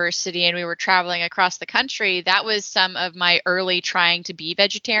Christian university and we were traveling across the country, that was some of my early trying to be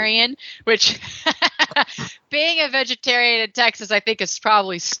vegetarian, which being a vegetarian in Texas, I think is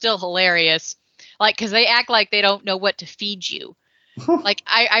probably still hilarious. Like, because they act like they don't know what to feed you. Like,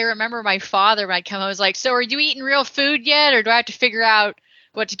 I remember my father, when I'd come home, was like, so are you eating real food yet? Or do I have to figure out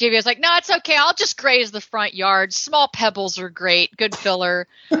what to give you? I was like, no, it's okay. I'll just graze the front yard. Small pebbles are great. Good filler.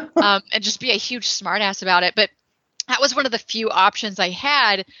 And just be a huge smartass about it. But that was one of the few options I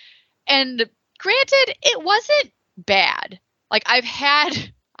had. And granted, it wasn't bad. Like, I've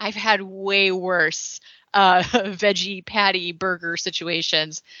had way worse veggie patty burger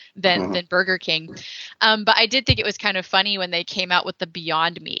situations than Burger King. But I did think it was kind of funny when they came out with the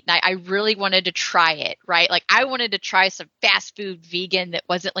Beyond Meat. And I really wanted to try it, right? Like, I wanted to try some fast food vegan that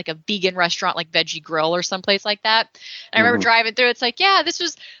wasn't like a vegan restaurant like Veggie Grill or someplace like that. And I remember driving through, it's like, yeah,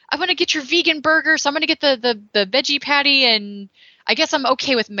 I want to get your vegan burger, so I'm going to get the veggie patty, and I guess I'm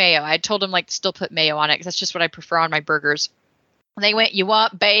okay with mayo. I told them, like, to still put mayo on it because that's just what I prefer on my burgers. And they went, you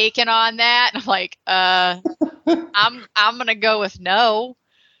want bacon on that? And I'm like, I'm going to go with no.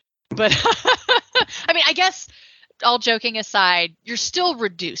 But I mean, I guess all joking aside, you're still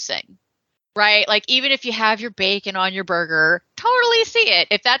reducing, right? Like, even if you have your bacon on your burger, totally see it.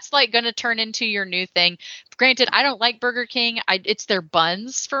 If that's like going to turn into your new thing, granted, I don't like Burger King. It's their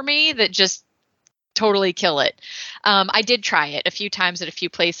buns for me that just totally kill it. I did try it a few times at a few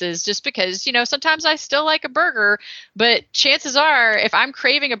places just because, sometimes I still like a burger, but chances are if I'm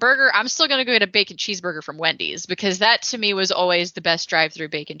craving a burger, I'm still going to go get a bacon cheeseburger from Wendy's because that to me was always the best drive-through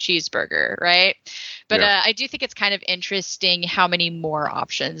bacon cheeseburger, right? But yeah. I do think it's kind of interesting how many more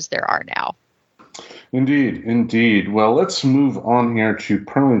options there are now. Indeed. Well, let's move on here to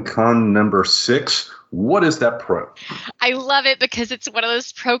pro and con number 6. What is that pro? I love it because it's one of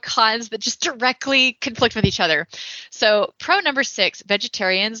those pro cons that just directly conflict with each other. So pro number 6,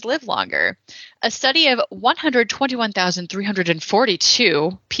 vegetarians live longer. A study of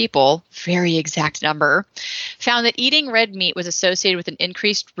 121,342 people, very exact number, found that eating red meat was associated with an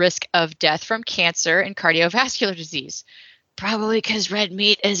increased risk of death from cancer and cardiovascular disease. Probably because red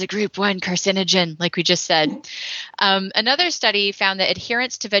meat is a group 1 carcinogen, like we just said. Another study found that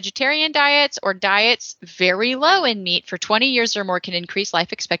adherence to vegetarian diets or diets very low in meat for 20 years or more can increase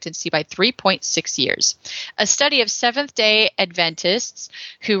life expectancy by 3.6 years. A study of Seventh-day Adventists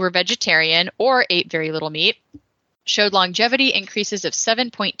who were vegetarian or ate very little meat showed longevity increases of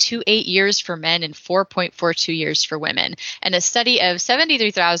 7.28 years for men and 4.42 years for women. And a study of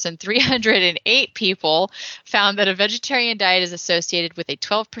 73,308 people found that a vegetarian diet is associated with a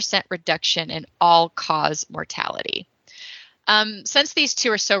 12% reduction in all-cause mortality. Since these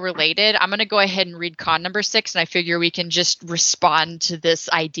two are so related, I'm going to go ahead and read con number 6, and I figure we can just respond to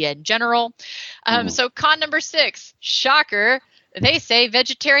this idea in general. So con number 6, shocker, they say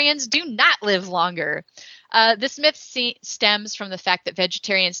vegetarians do not live longer. This myth stems from the fact that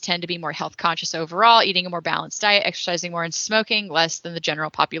vegetarians tend to be more health conscious overall, eating a more balanced diet, exercising more, and smoking less than the general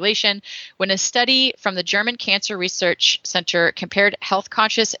population. When a study from the German Cancer Research Center compared health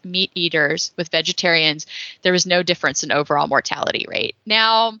conscious meat eaters with vegetarians, there was no difference in overall mortality rate.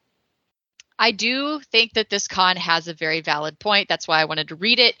 Now, I do think that this con has a very valid point. That's why I wanted to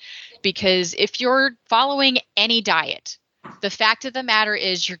read it, because if you're following any diet, the fact of the matter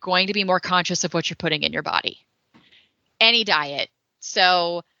is you're going to be more conscious of what you're putting in your body. Any diet.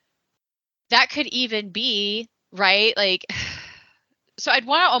 So that could even be, right? So I'd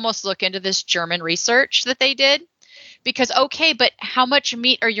want to almost look into this German research that they did, because, okay, but how much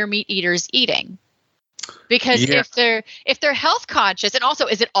meat are your meat eaters eating? Because if they're health conscious, and also,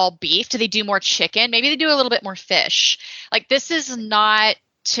 is it all beef? Do they do more chicken? Maybe they do a little bit more fish. This is not,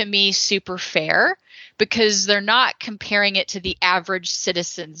 to me, super fair, because they're not comparing it to the average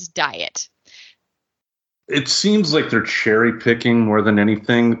citizen's diet. It seems like they're cherry picking more than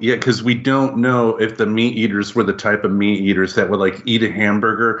anything. Yeah, because we don't know if the meat eaters were the type of meat eaters that would eat a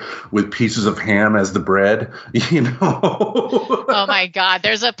hamburger with pieces of ham as the bread, Oh my God.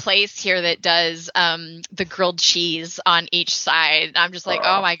 There's a place here that does the grilled cheese on each side. I'm just like,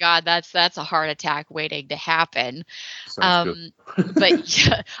 oh my God, that's a heart attack waiting to happen. But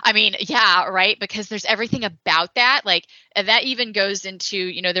yeah, I mean, yeah, right. Because there's everything about that. That even goes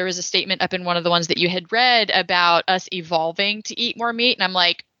into, there was a statement up in one of the ones that you had read about us evolving to eat more meat. And I'm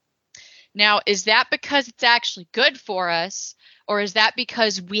like, now, is that because it's actually good for us? Or is that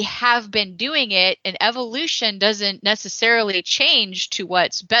because we have been doing it and evolution doesn't necessarily change to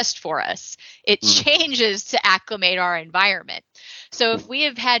what's best for us? It changes to acclimate our environment. So if we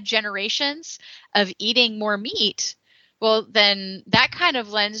have had generations of eating more meat, well, then that kind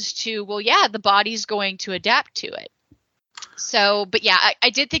of lends to, well, yeah, the body's going to adapt to it. So, but yeah, I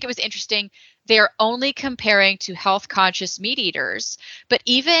did think it was interesting. They're only comparing to health conscious meat eaters, but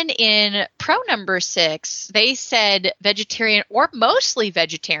even in pro number 6, they said vegetarian or mostly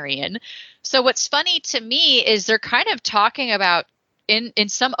vegetarian. So what's funny to me is they're kind of talking about, in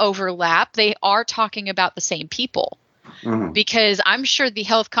some overlap, they are talking about the same people. Because I'm sure the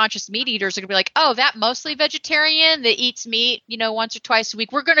health conscious meat eaters are gonna be like, oh, that mostly vegetarian that eats meat, once or twice a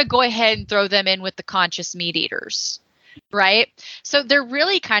week, we're going to go ahead and throw them in with the conscious meat eaters. Right. So they're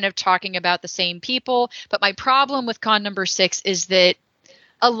really kind of talking about the same people. But my problem with con number 6 is that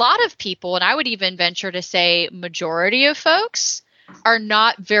a lot of people, and I would even venture to say majority of folks, are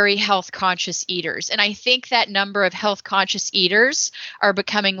not very health conscious eaters. And I think that number of health conscious eaters are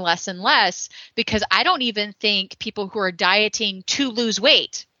becoming less and less, because I don't even think people who are dieting to lose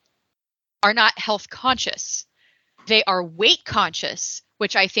weight are not health conscious. They are weight conscious,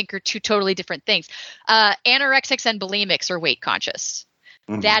 which I think are two totally different things. Anorexics and bulimics are weight conscious.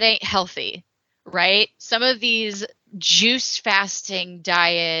 That ain't healthy, right? Some of these juice fasting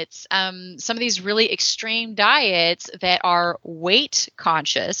diets, some of these really extreme diets that are weight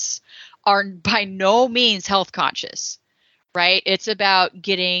conscious are by no means health conscious, right? It's about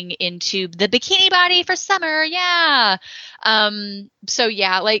getting into the bikini body for summer. Yeah. So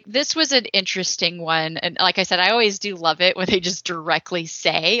yeah, this was an interesting one. And like I said, I always do love it when they just directly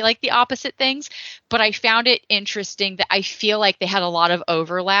say the opposite things, but I found it interesting that I feel like they had a lot of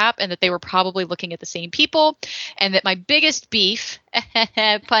overlap and that they were probably looking at the same people, and that my biggest beef,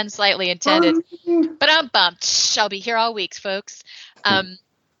 pun slightly intended, but I'm bumped. I'll be here all week, folks. At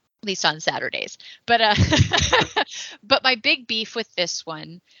least on Saturdays. But but my big beef with this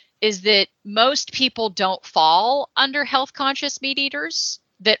one is that most people don't fall under health conscious meat eaters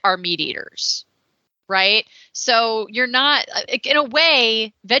that are meat eaters, right? So you're not, in a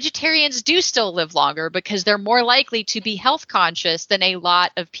way, vegetarians do still live longer because they're more likely to be health conscious than a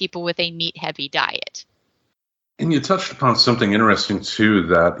lot of people with a meat heavy diet. And you touched upon something interesting too,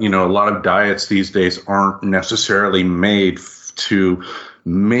 that, a lot of diets these days aren't necessarily made to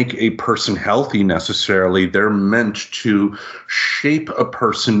make a person healthy necessarily. They're meant to shape a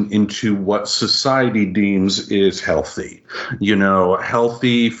person into what society deems is healthy.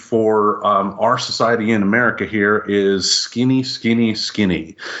 Healthy for our society in America here is skinny, skinny,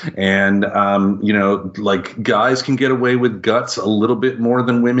 skinny. And, like guys can get away with guts a little bit more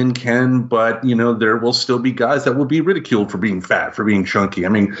than women can, but, there will still be guys that will be ridiculed for being fat, for being chunky. I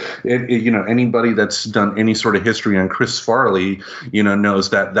mean, anybody that's done any sort of history on Chris Farley, knows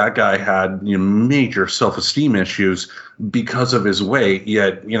that guy had major self-esteem issues because of his weight,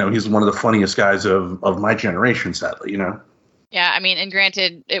 yet he's one of the funniest guys of my generation, sadly. Yeah, I mean, and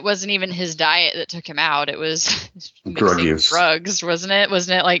granted, it wasn't even his diet that took him out. It was drug use. Drugs, wasn't it?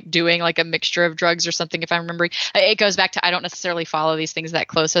 Wasn't it like doing like a mixture of drugs or something, if I'm remembering? It goes back to, I don't necessarily follow these things that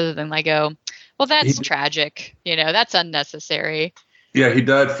close, other than I go, well, that's tragic. That's unnecessary. Yeah, he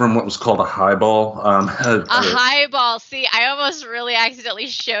died from what was called a highball. A highball. See, I almost really accidentally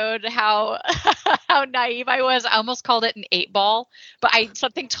showed how how naive I was. I almost called it an 8-ball, but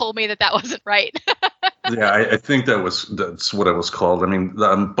something told me that wasn't right. Yeah, I think that's what it was called. I mean,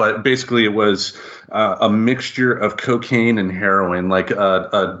 but basically it was a mixture of cocaine and heroin, like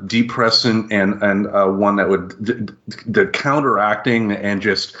a depressant and one that would the counteracting and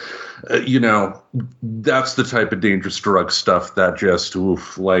just. That's the type of dangerous drug stuff that just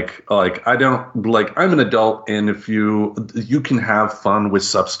I don't like. I'm an adult, and if you can have fun with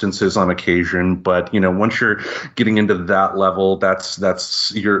substances on occasion, but once you're getting into that level,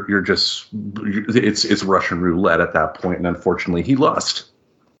 that's you're just it's Russian roulette at that point, and unfortunately, he lost.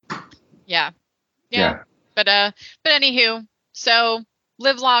 Yeah. But anywho, so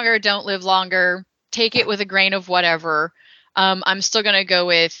live longer, don't live longer. Take it with a grain of whatever. I'm still gonna go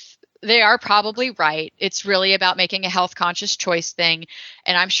with. They are probably right. It's really about making a health conscious choice thing.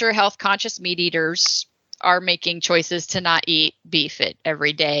 And I'm sure health conscious meat eaters are making choices to not eat beef at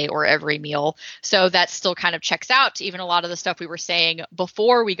every day or every meal. So that still kind of checks out to even a lot of the stuff we were saying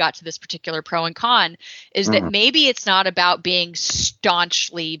before we got to this particular pro and con, is that maybe it's not about being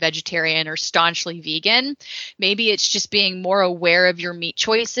staunchly vegetarian or staunchly vegan. Maybe it's just being more aware of your meat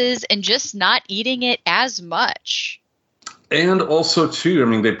choices and just not eating it as much. And also, too, I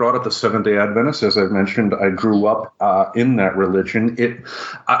mean, they brought up the Seventh-day Adventists. As I've mentioned, I grew up in that religion.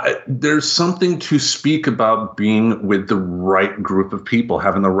 There's something to speak about being with the right group of people,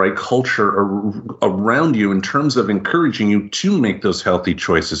 having the right culture around you in terms of encouraging you to make those healthy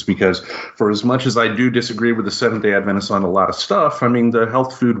choices. Because for as much as I do disagree with the Seventh-day Adventists on a lot of stuff, I mean, the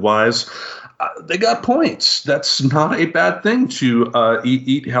health food-wise, they got points. That's not a bad thing to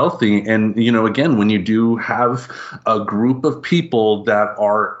eat healthy. And, again, when you do have a group of people that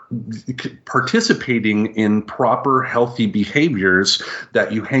are participating in proper healthy behaviors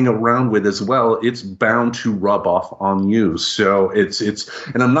that you hang around with as well, it's bound to rub off on you. So it's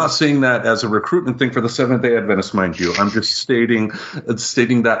and I'm not saying that as a recruitment thing for the Seventh-day Adventists, mind you. I'm just stating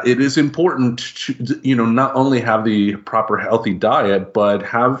that it is important to, not only have the proper healthy diet, but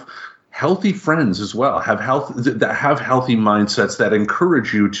have healthy friends as well, have healthy mindsets that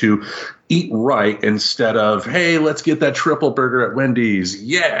encourage you to eat right instead of, hey, let's get that triple burger at Wendy's.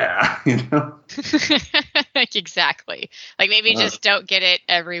 Yeah. Exactly. Like maybe just don't get it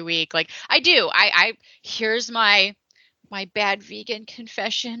every week. Like I do. Here's my bad vegan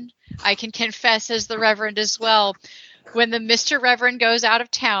confession. I can confess as the Reverend as well. When the Mr. Reverend goes out of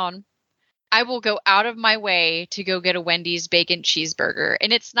town, I will go out of my way to go get a Wendy's bacon cheeseburger.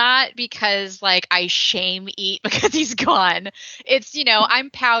 And it's not because I shame eat because he's gone. It's, I'm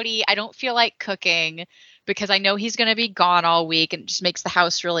pouty. I don't feel like cooking because I know he's going to be gone all week and it just makes the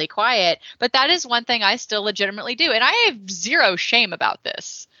house really quiet. But that is one thing I still legitimately do. And I have zero shame about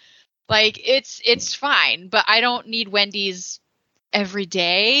this. It's fine, but I don't need Wendy's every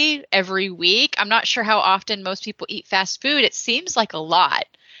day, every week. I'm not sure how often most people eat fast food. It seems like a lot.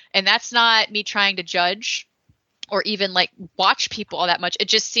 And that's not me trying to judge or even watch people all that much. It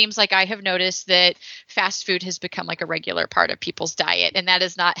just seems like I have noticed that fast food has become a regular part of people's diet. And that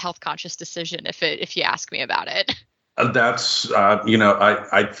is not health conscious decision if you ask me about it. That's,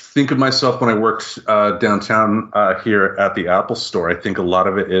 I think of myself when I worked downtown here at the Apple Store. I think a lot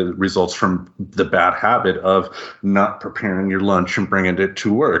of it results from the bad habit of not preparing your lunch and bringing it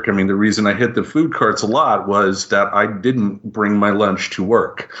to work. I mean, the reason I hit the food carts a lot was that I didn't bring my lunch to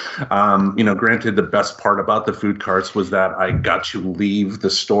work. Granted, the best part about the food carts was that I got to leave the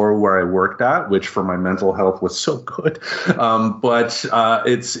store where I worked at, which for my mental health was so good. But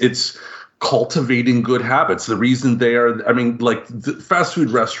it's cultivating good habits. The reason they are, the fast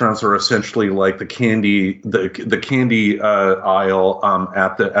food restaurants are essentially like the candy aisle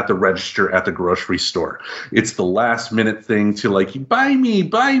at the register at the grocery store. It's the last minute thing to like buy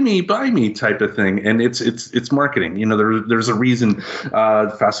me type of thing, and it's marketing. There's a reason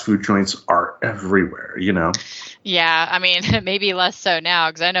fast food joints are everywhere. Yeah, I mean, maybe less so now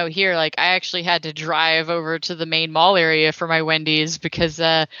because I know here, like, I actually had to drive over to the main mall area for my Wendy's because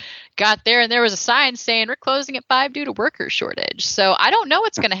got there and there was a sign saying we're closing at 5 due to worker shortage. So I don't know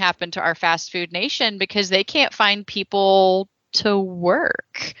what's going to happen to our fast food nation because they can't find people to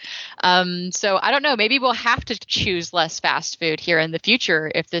work. So I don't know. Maybe we'll have to choose less fast food here in the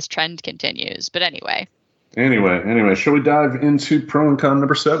future if this trend continues. But anyway. Anyway, shall we dive into pro and con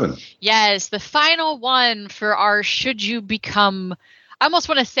number 7? Yes, the final one for our should you become, I almost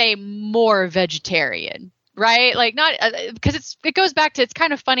want to say more vegetarian, right? Like not because it goes back to, it's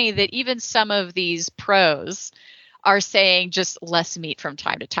kind of funny that even some of these pros are saying just less meat from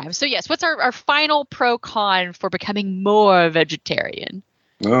time to time. So yes, what's our final pro con for becoming more vegetarian?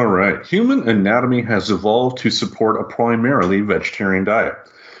 All right. Human anatomy has evolved to support a primarily vegetarian diet.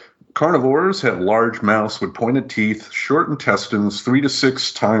 Carnivores had large mouths with pointed teeth, short intestines, 3 to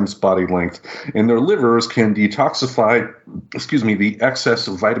 6 times body length, and their livers can detoxify, the excess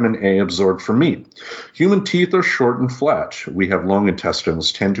vitamin A absorbed from meat. Human teeth are short and flat. We have long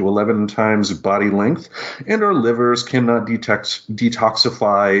intestines, 10 to 11 times body length, and our livers cannot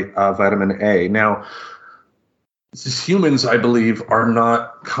detoxify vitamin A. Now, humans, I believe, are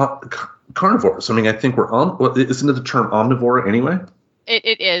not carnivores. I mean, I think isn't it the term omnivore anyway?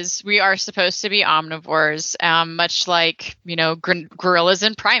 It is. We are supposed to be omnivores, much like, gorillas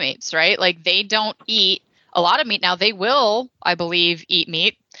and primates, right? Like they don't eat a lot of meat. Now they will, I believe, eat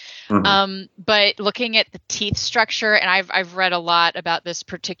meat. Mm-hmm. But looking at the teeth structure, and I've read a lot about this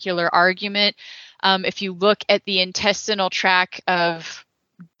particular argument. If you look at the intestinal tract of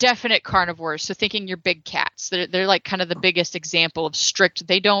definite carnivores, so thinking your big cats, they're like kind of the biggest example of strict,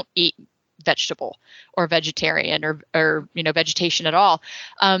 they don't eat vegetable or vegetarian or vegetation at all.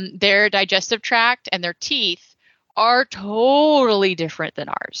 Their digestive tract and their teeth are totally different than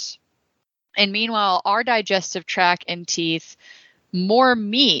ours. And meanwhile, our digestive tract and teeth more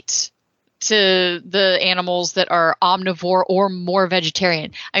meat to the animals that are omnivore or more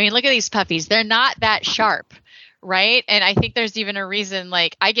vegetarian. I mean, look at these puppies. They're not that sharp. Right. And I think there's even a reason,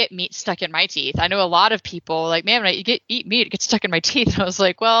 like, I get meat stuck in my teeth. I know a lot of people like, man, when I eat meat, it gets stuck in my teeth. And I was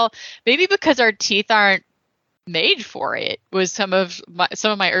like, well, maybe because our teeth aren't made for it was some of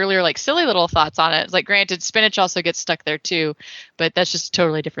my earlier, like, silly little thoughts on it. It's like, granted, spinach also gets stuck there too, but that's just a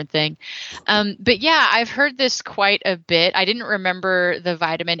totally different thing. But yeah, I've heard this quite a bit. I didn't remember the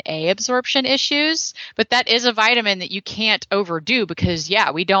vitamin A absorption issues, but that is a vitamin that you can't overdo because, yeah,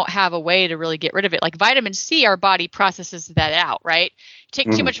 we don't have a way to really get rid of it. Like vitamin C, our body processes that out, right?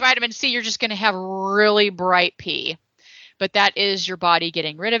 Take too much vitamin C, you're just going to have really bright pee. But that is your body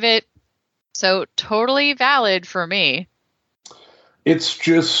getting rid of it. So totally valid for me. It's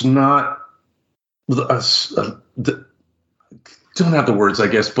just not, don't have the words, I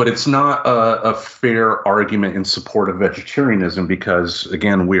guess, but it's not a fair argument in support of vegetarianism because,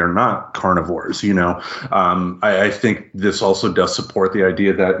 again, we are not carnivores, I think this also does support the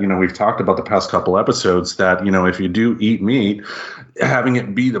idea that, we've talked about the past couple episodes that, if you do eat meat, having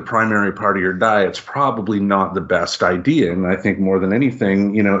it be the primary part of your diet is probably not the best idea. And I think more than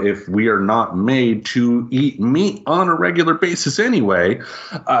anything, if we are not made to eat meat on a regular basis anyway,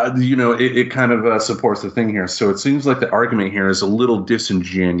 it kind of supports the thing here. So it seems like the argument here is a little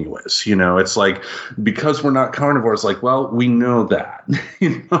disingenuous. It's like, because we're not carnivores, like, well, we know that,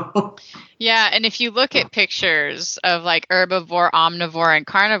 Yeah, and if you look at pictures of like herbivore, omnivore, and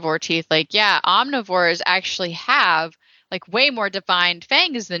carnivore teeth, like, yeah, omnivores actually have like way more defined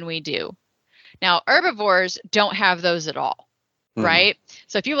fangs than we do. Now, herbivores don't have those at all, right?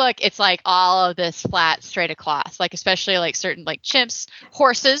 So if you look, it's like all of this flat, straight across, like especially like certain like chimps,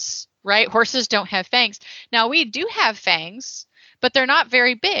 horses, right? Horses don't have fangs. Now, we do have fangs, but they're not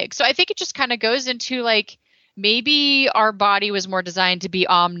very big. So I think it just kind of goes into like maybe our body was more designed to be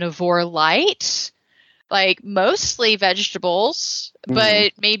omnivore light. like mostly vegetables,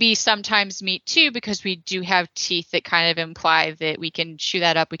 but maybe sometimes meat too, because we do have teeth that kind of imply that we can chew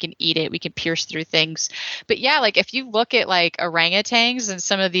that up, we can eat it, we can pierce through things. But yeah, like if you look at like orangutans and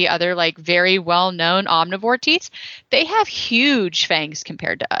some of the other like very well-known omnivore teeth, they have huge fangs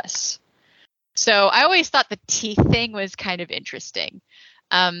compared to us. So I always thought the teeth thing was kind of interesting.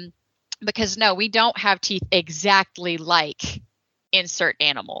 Because no, we don't have teeth exactly like insert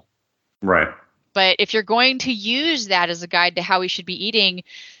animal. Right. But if you're going to use that as a guide to how we should be eating,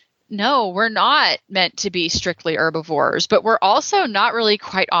 no, we're not meant to be strictly herbivores, but we're also not really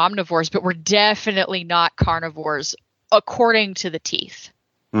quite omnivores, but we're definitely not carnivores according to the teeth.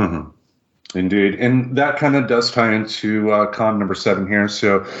 Mm-hmm. Indeed. And that kind of does tie into con number 7 here.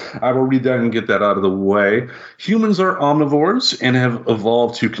 So I will read that and get that out of the way. Humans are omnivores and have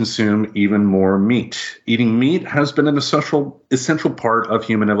evolved to consume even more meat. Eating meat has been an essential part of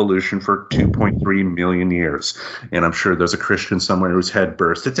human evolution for 2.3 million years. And I'm sure there's a Christian somewhere whose head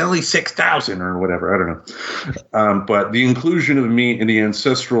burst. It's only 6,000 or whatever. I don't know. But the inclusion of meat in the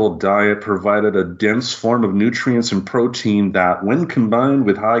ancestral diet provided a dense form of nutrients and protein that, when combined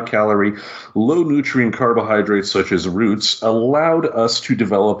with high-calorie, low-nutrient carbohydrates such as roots, allowed us to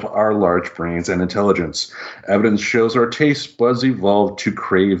develop our large brains and intelligence. Evidence shows our taste buds evolved to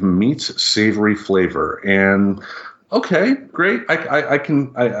crave meat's savory flavor. And okay, great. I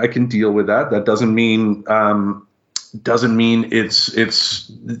can deal with that. That doesn't mean it's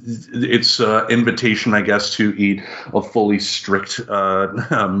invitation, I guess, to eat a fully strict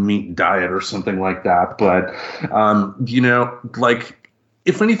meat diet or something like that. But like,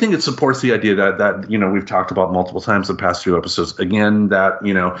 if anything, it supports the idea that we've talked about multiple times in the past 2 episodes. Again, that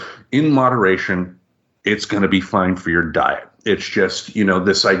in moderation, it's going to be fine for your diet. It's just,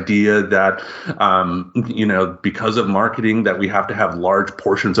 this idea that, because of marketing, that we have to have large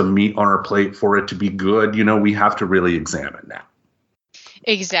portions of meat on our plate for it to be good. We have to really examine that.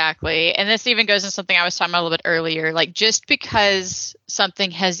 Exactly. And this even goes into something I was talking about a little bit earlier. Like, just because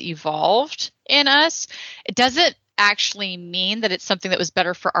something has evolved in us, it doesn't actually mean that it's something that was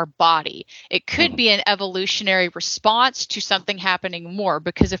better for our body. It could be an evolutionary response to something happening more,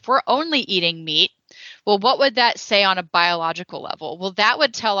 because if we're only eating meat, well, what would that say on a biological level? Well, that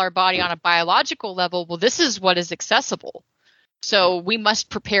would tell our body on a biological level, well, this is what is accessible. So we must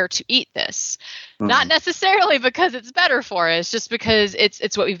prepare to eat this. Not necessarily because it's better for us, just because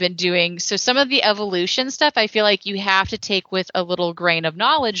it's what we've been doing. So some of the evolution stuff, I feel like you have to take with a little grain of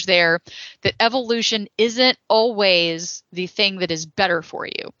knowledge there, that evolution isn't always the thing that is better for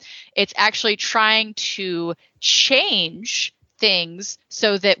you. It's actually trying to change things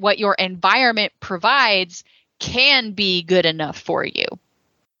so that what your environment provides can be good enough for you.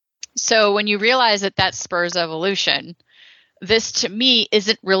 So when you realize that spurs evolution, this to me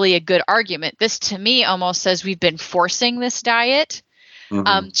isn't really a good argument. This to me almost says we've been forcing this diet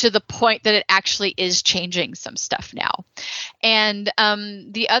to the point that it actually is changing some stuff now. And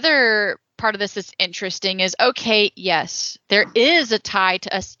the other part of this that's interesting is, okay, yes, there is a tie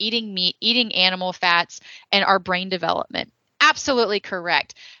to us eating meat, eating animal fats, and our brain development. Absolutely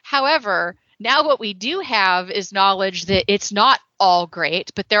correct. However, now what we do have is knowledge that it's not all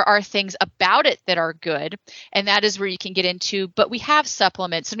great, but there are things about it that are good. And that is where you can get into, but we have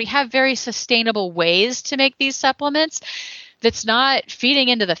supplements and we have very sustainable ways to make these supplements that's not feeding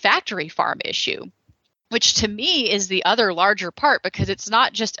into the factory farm issue, which to me is the other larger part, because it's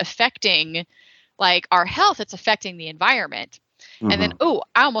not just affecting like our health, it's affecting the environment. And then,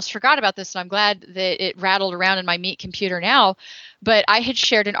 I almost forgot about this, and I'm glad that it rattled around in my meat computer now. But I had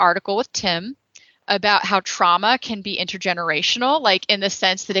shared an article with Tim about how trauma can be intergenerational, like in the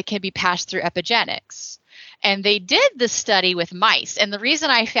sense that it can be passed through epigenetics. And they did the study with mice. And the reason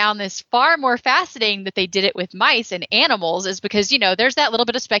I found this far more fascinating that they did it with mice and animals is because, there's that little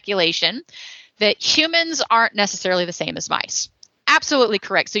bit of speculation that humans aren't necessarily the same as mice. Absolutely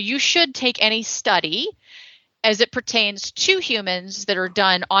correct. So you should take any study as it pertains to humans that are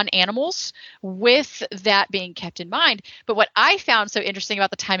done on animals, with that being kept in mind. But what I found so interesting about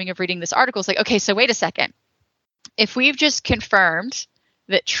the timing of reading this article is like, okay, so wait a second. If we've just confirmed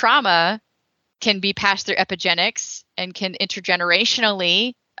that trauma can be passed through epigenetics and can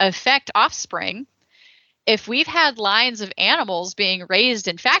intergenerationally affect offspring, if we've had lines of animals being raised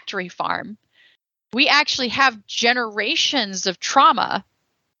in factory farm, we actually have generations of trauma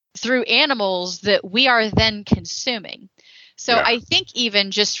through animals that we are then consuming. So I think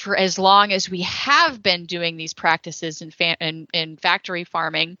even just for as long as we have been doing these practices in factory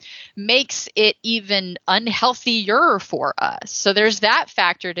farming makes it even unhealthier for us. So there's that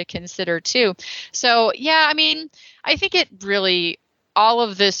factor to consider too. So I think it really, all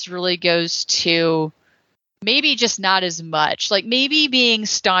of this really goes to maybe just not as much. Like maybe being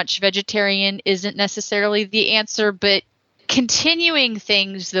staunch vegetarian isn't necessarily the answer, but continuing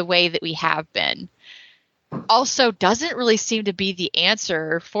things the way that we have been also doesn't really seem to be the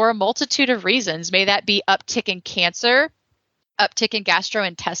answer for a multitude of reasons. May that be uptick in cancer, uptick in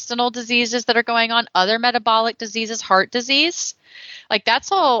gastrointestinal diseases that are going on, other metabolic diseases, heart disease. Like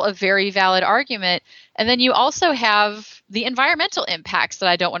that's all a very valid argument. And then you also have the environmental impacts that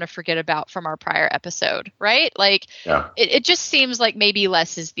I don't want to forget about from our prior episode, right? Like it just seems like maybe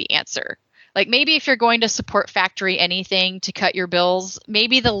less is the answer. Like maybe if you're going to support factory anything to cut your bills,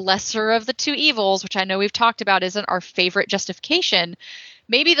 maybe the lesser of the two evils, which I know we've talked about isn't our favorite justification,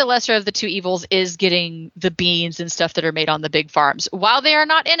 maybe the lesser of the two evils is getting the beans and stuff that are made on the big farms. While they are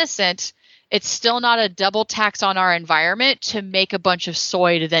not innocent, it's still not a double tax on our environment to make a bunch of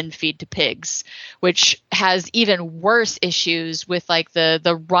soy to then feed to pigs, which has even worse issues with like the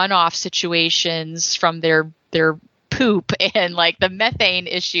runoff situations from their poop and like the methane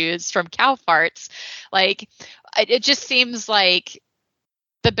issues from cow farts. Like it just seems like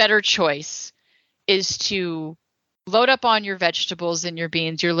the better choice is to load up on your vegetables and your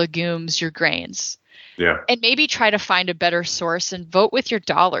beans, your legumes, your grains. Yeah. And maybe try to find a better source and vote with your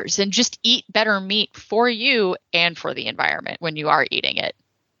dollars and just eat better meat for you and for the environment when you are eating it.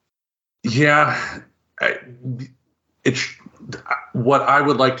 Yeah. It's what I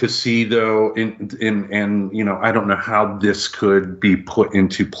would like to see, though, in you know, I don't know how this could be put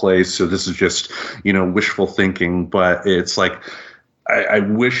into place. So this is just, you know, wishful thinking, but it's like, I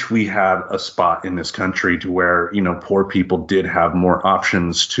wish we had a spot in this country to where, you know, poor people did have more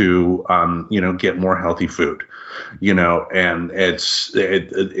options to, you know, get more healthy food, you know, and it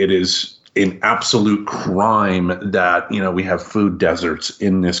is an absolute crime that, you know, we have food deserts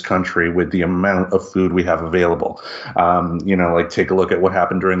in this country with the amount of food we have available. You know, like take a look at what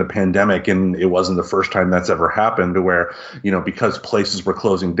happened during the pandemic, and it wasn't the first time that's ever happened where, you know, because places were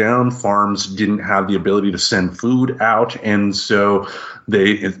closing down, farms didn't have the ability to send food out. And so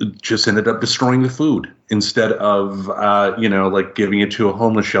they just ended up destroying the food instead of, you know, like giving it to a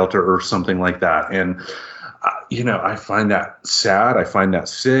homeless shelter or something like that. And you know, I find that sad. I find that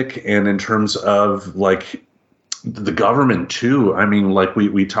sick. And in terms of like the government too, I mean, like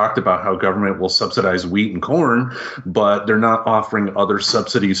we talked about how government will subsidize wheat and corn, but they're not offering other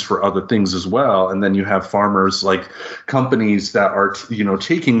subsidies for other things as well. And then you have farmers, like companies that are, you know,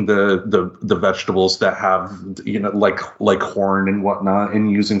 taking the vegetables that have, you know, like corn and whatnot,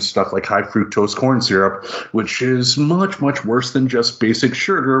 and using stuff like high fructose corn syrup, which is much, much worse than just basic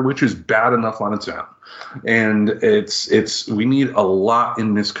sugar, which is bad enough on its own. And we need a lot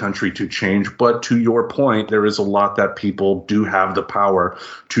in this country to change. But to your point, there is a lot that people do have the power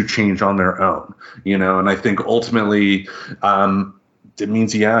to change on their own, you know, and I think ultimately it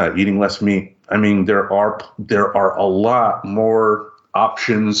means, eating less meat. I mean, there are a lot more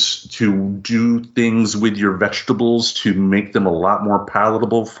options to do things with your vegetables to make them a lot more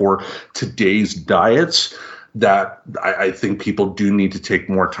palatable for today's diets that I think people do need to take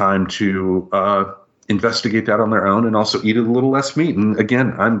more time to investigate that on their own, and also eat a little less meat. And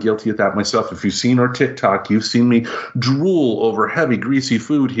again, I'm guilty of that myself. If you've seen our TikTok, you've seen me drool over heavy, greasy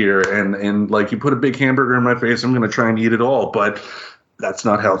food here, and like you put a big hamburger in my face, I'm going to try and eat it all, but that's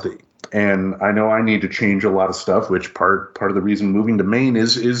not healthy. And I know I need to change a lot of stuff, which part of the reason moving to Maine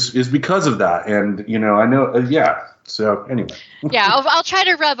is because of that. And you know, I know, So anyway. Yeah, I'll try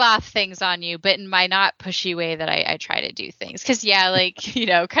to rub off things on you, but in my not pushy way that I try to do things. Because, like, you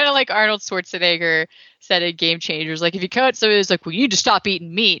know, kind of like Arnold Schwarzenegger said in Game Changers, like, if you cut somebody who's like, well, you need to stop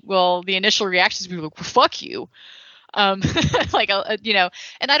eating meat. Well, the initial reactions would be like, well, fuck you. You know,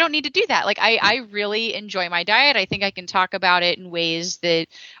 and I don't need to do that. Like, I really enjoy my diet. I think I can talk about it in ways that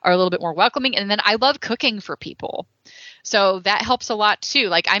are a little bit more welcoming. And then I love cooking for people. So that helps a lot too.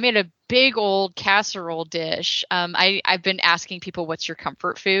 Like, I made a big old casserole dish. I've been asking people, what's your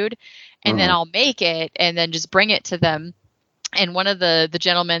comfort food? And then I'll make it and then just bring it to them. And one of the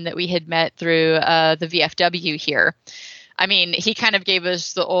gentlemen that we had met through the VFW here, I mean, he kind of gave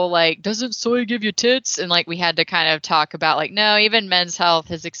us the old, like, doesn't soy give you tits? And like, we had to kind of talk about like, no, even Men's Health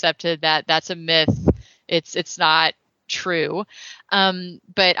has accepted that that's a myth. It's not true.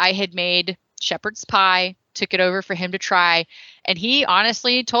 But I had made shepherd's pie, took it over for him to try. And he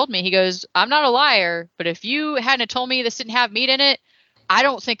honestly told me, he goes, I'm not a liar, but if you hadn't told me this didn't have meat in it, I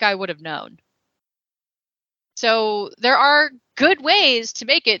don't think I would have known. So there are good ways to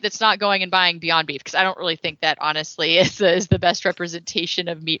make it that's not going and buying Beyond Beef, because I don't really think that honestly is the best representation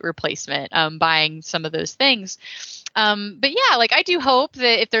of meat replacement, buying some of those things. But yeah, like I do hope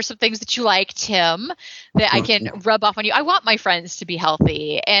that if there's some things that you like, Tim, that I can rub off on you. I want my friends to be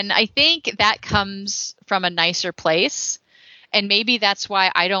healthy. And I think that comes from a nicer place. And maybe that's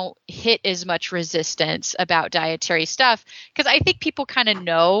why I don't hit as much resistance about dietary stuff, because I think people kind of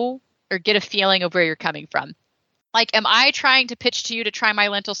know or get a feeling of where you're coming from. Like, am I trying to pitch to you to try my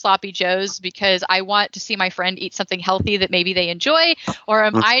lentil sloppy joes because I want to see my friend eat something healthy that maybe they enjoy? Or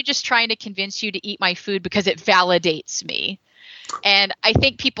am I just trying to convince you to eat my food because it validates me? And I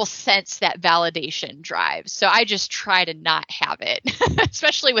think people sense that validation drive. So I just try to not have it,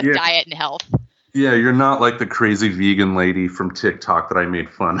 especially with diet and health. Yeah, you're not like the crazy vegan lady from TikTok that I made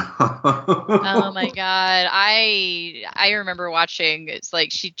fun of. Oh my God. I remember watching, it's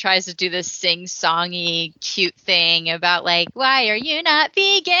like she tries to do this sing-songy cute thing about like, why are you not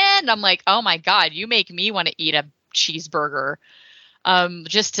vegan? I'm like, oh my God, you make me want to eat a cheeseburger.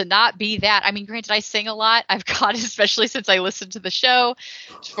 Just to not be that. I mean, granted, I sing a lot. I've got, especially since I listened to the show,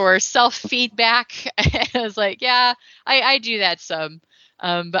 for self-feedback. I was like, yeah, I do that some.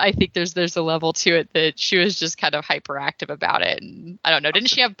 But I think there's a level to it that she was just kind of hyperactive about it. And I don't know, didn't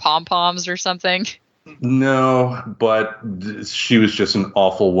she have pom-poms or something? No, but she was just an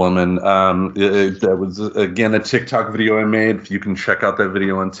awful woman. That was, again, a TikTok video I made. You can check out that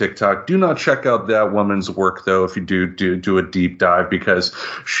video on TikTok. Do not check out that woman's work, though, if you do a deep dive, because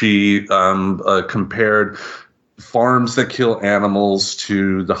she compared farms that kill animals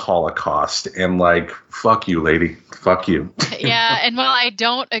to the Holocaust, and like, fuck you, lady, fuck you. Yeah, and while I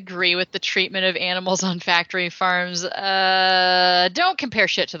don't agree with the treatment of animals on factory farms, don't compare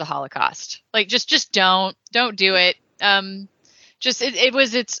shit to the Holocaust. Like, just don't do it. It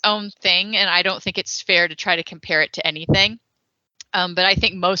was its own thing, and I don't think it's fair to try to compare it to anything. But I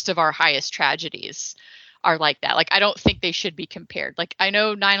think most of our highest tragedies are like that. Like, I don't think they should be compared. Like, I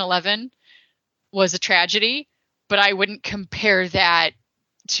know 9/11 was a tragedy, but I wouldn't compare that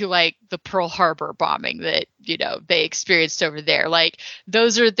to like the Pearl Harbor bombing that, they experienced over there. Like,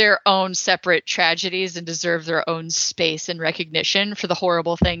 those are their own separate tragedies and deserve their own space and recognition for the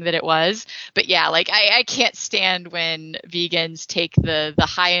horrible thing that it was. But yeah, like I can't stand when vegans take the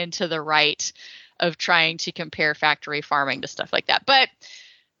high end to the right of trying to compare factory farming to stuff like that. But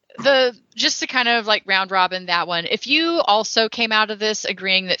just to kind of like round robin that one, if you also came out of this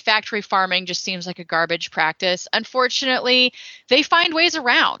agreeing that factory farming just seems like a garbage practice, unfortunately, they find ways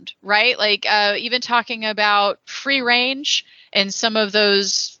around, right? Like even talking about free range and some of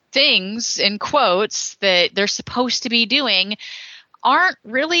those things in quotes that they're supposed to be doing aren't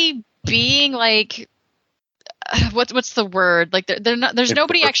really being like, what's the word? Like they're not, there's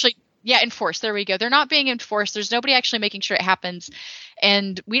nobody actually. Yeah, enforced. There we go. They're not being enforced. There's nobody actually making sure it happens.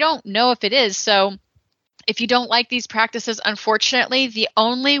 And we don't know if it is. So if you don't like these practices, unfortunately, the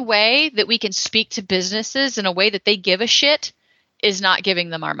only way that we can speak to businesses in a way that they give a shit is not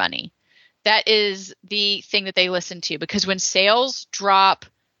giving them our money. That is the thing that they listen to, because when sales drop,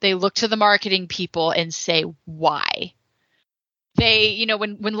 they look to the marketing people and say, why? They,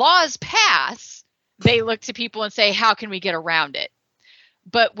 when laws pass, they look to people and say, how can we get around it?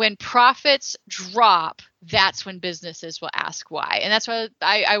 But when profits drop, that's when businesses will ask why. And that's why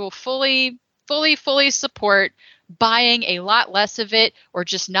I will fully support buying a lot less of it, or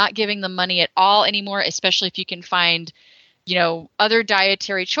just not giving them money at all anymore, especially if you can find, other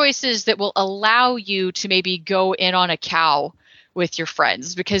dietary choices that will allow you to maybe go in on a cow with your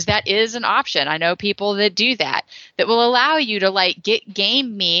friends, because that is an option. I know people that do that will allow you to like get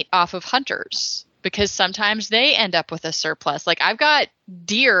game meat off of hunters, because sometimes they end up with a surplus. Like, I've got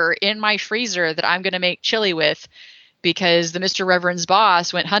deer in my freezer that I'm going to make chili with, because the Mr. Reverend's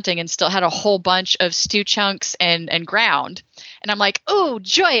boss went hunting and still had a whole bunch of stew chunks and ground. And I'm like, oh,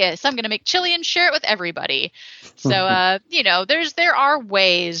 joyous. I'm going to make chili and share it with everybody. So, there are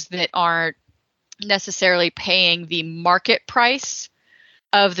ways that aren't necessarily paying the market price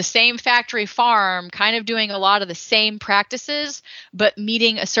of the same factory farm, kind of doing a lot of the same practices, but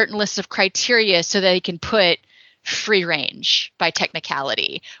meeting a certain list of criteria so that they can put free range by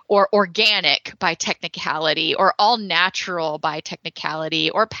technicality, or organic by technicality, or all natural by technicality,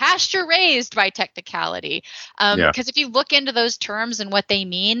 or pasture raised by technicality. Because if you look into those terms and what they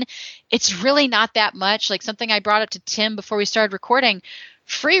mean, it's really not that much. Like something I brought up to Tim before we started recording,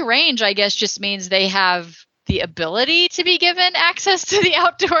 free range, I guess, just means they have the ability to be given access to the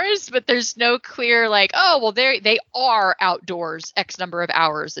outdoors, but there's no clear like, oh, well, they are outdoors X number of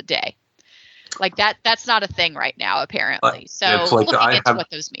hours a day. Like that's not a thing right now, apparently. So it's like looking into what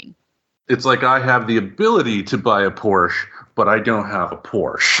those mean. It's like I have the ability to buy a Porsche, but I don't have a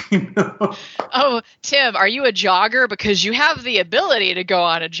Porsche. You know? Oh, Tim, are you a jogger? Because you have the ability to go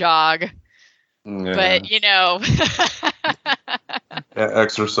on a jog. Yeah. But, you know.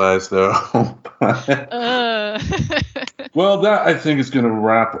 Exercise, though. Well, that, I think, is going to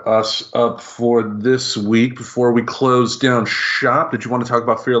wrap us up for this week. Before we close down shop, did you want to talk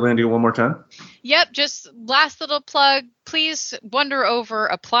about Fearlandia one more time? Yep, just last little plug. Please wander over,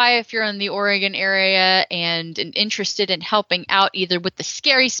 apply if you're in the Oregon area and interested in helping out either with the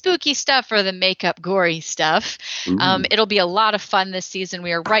scary, spooky stuff or the makeup, gory stuff. It'll be a lot of fun this season.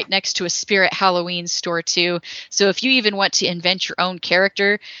 We are right next to a Spirit Halloween store, too. So if you even want to invent your own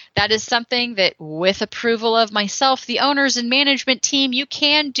character, that is something that, with approval of myself, the owners and management team, you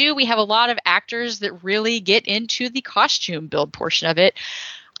can do. We have a lot of actors that really get into the costume build portion of it.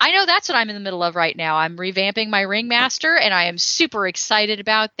 I know that's what I'm in the middle of right now. I'm revamping my Ringmaster, and I am super excited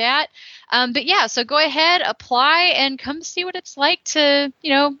about that. But yeah, so go ahead, apply, and come see what it's like to, you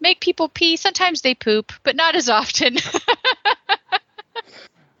know, make people pee. Sometimes they poop, but not as often.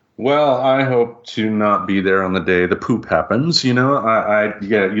 Well, I hope to not be there on the day the poop happens. You know,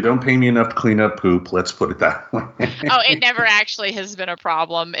 you don't pay me enough to clean up poop. Let's put it that way. Oh, it never actually has been a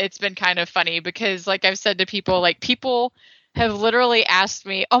problem. It's been kind of funny because, like I've said to people, like people have literally asked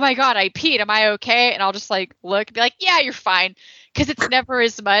me, "Oh my God, I peed. Am I okay?" And I'll just like look and be like, "Yeah, you're fine." Because it's never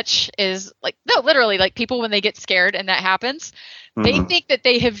as much as like, no, literally, like people when they get scared and that happens, they think that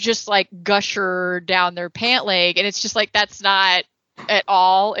they have just like gusher down their pant leg. And it's just like, that's not at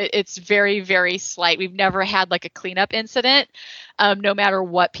all. It's very, very slight. We've never had like a cleanup incident, no matter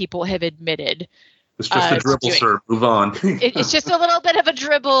what people have admitted. It's just a dribble, sir. Move on. It's just a little bit of a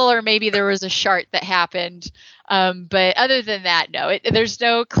dribble, or maybe there was a shart that happened. But other than that, no, there's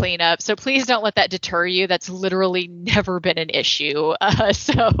no cleanup. So please don't let that deter you. That's literally never been an issue.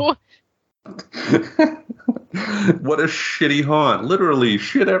 So. What a shitty haunt. Literally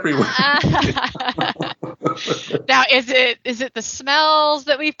shit everywhere. Now, is it the smells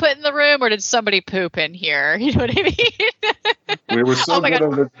that we've put in the room, or did somebody poop in here? You know what I mean? We were so good at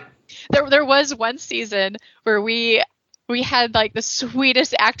it. There was one season where we had like the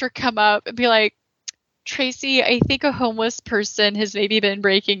sweetest actor come up and be like, "Tracy, I think a homeless person has maybe been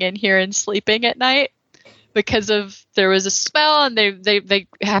breaking in here and sleeping at night because there was a smell, and they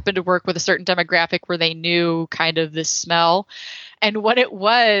happened to work with a certain demographic where they knew kind of this smell." And what it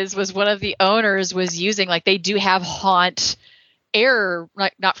was one of the owners was using, like they do have haunt air,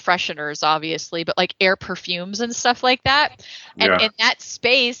 like not fresheners obviously, but like air perfumes and stuff like that. And in that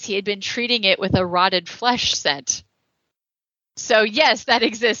space, he had been treating it with a rotted flesh scent. So yes, that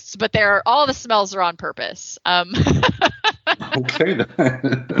exists, but all the smells are on purpose. Okay,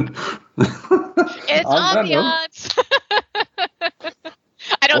 then. It's ambiance.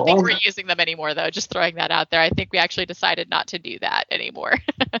 I don't think we're using them anymore, though. Just throwing that out there. I think we actually decided not to do that anymore.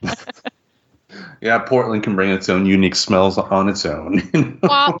 Yeah, Portland can bring its own unique smells on its own.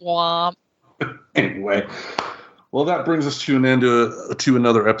 Womp womp. Anyway, well, that brings us to an end to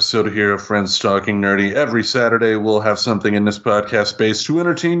another episode here of Friends Talking Nerdy. Every Saturday, we'll have something in this podcast space to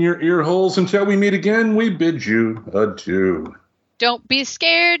entertain your ear holes. Until we meet again, we bid you adieu. Don't be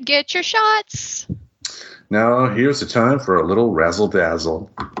scared. Get your shots. Now, here's the time for a little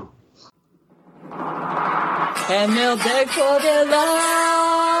razzle-dazzle. And they'll beg for their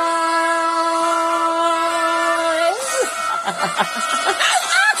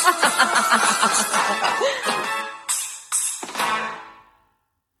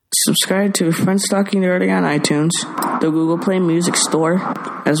Subscribe to Friends Talking Nerdy on iTunes, the Google Play Music Store,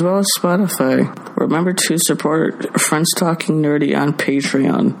 as well as Spotify. Remember to support Friends Talking Nerdy on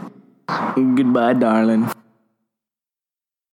Patreon. Goodbye, darling.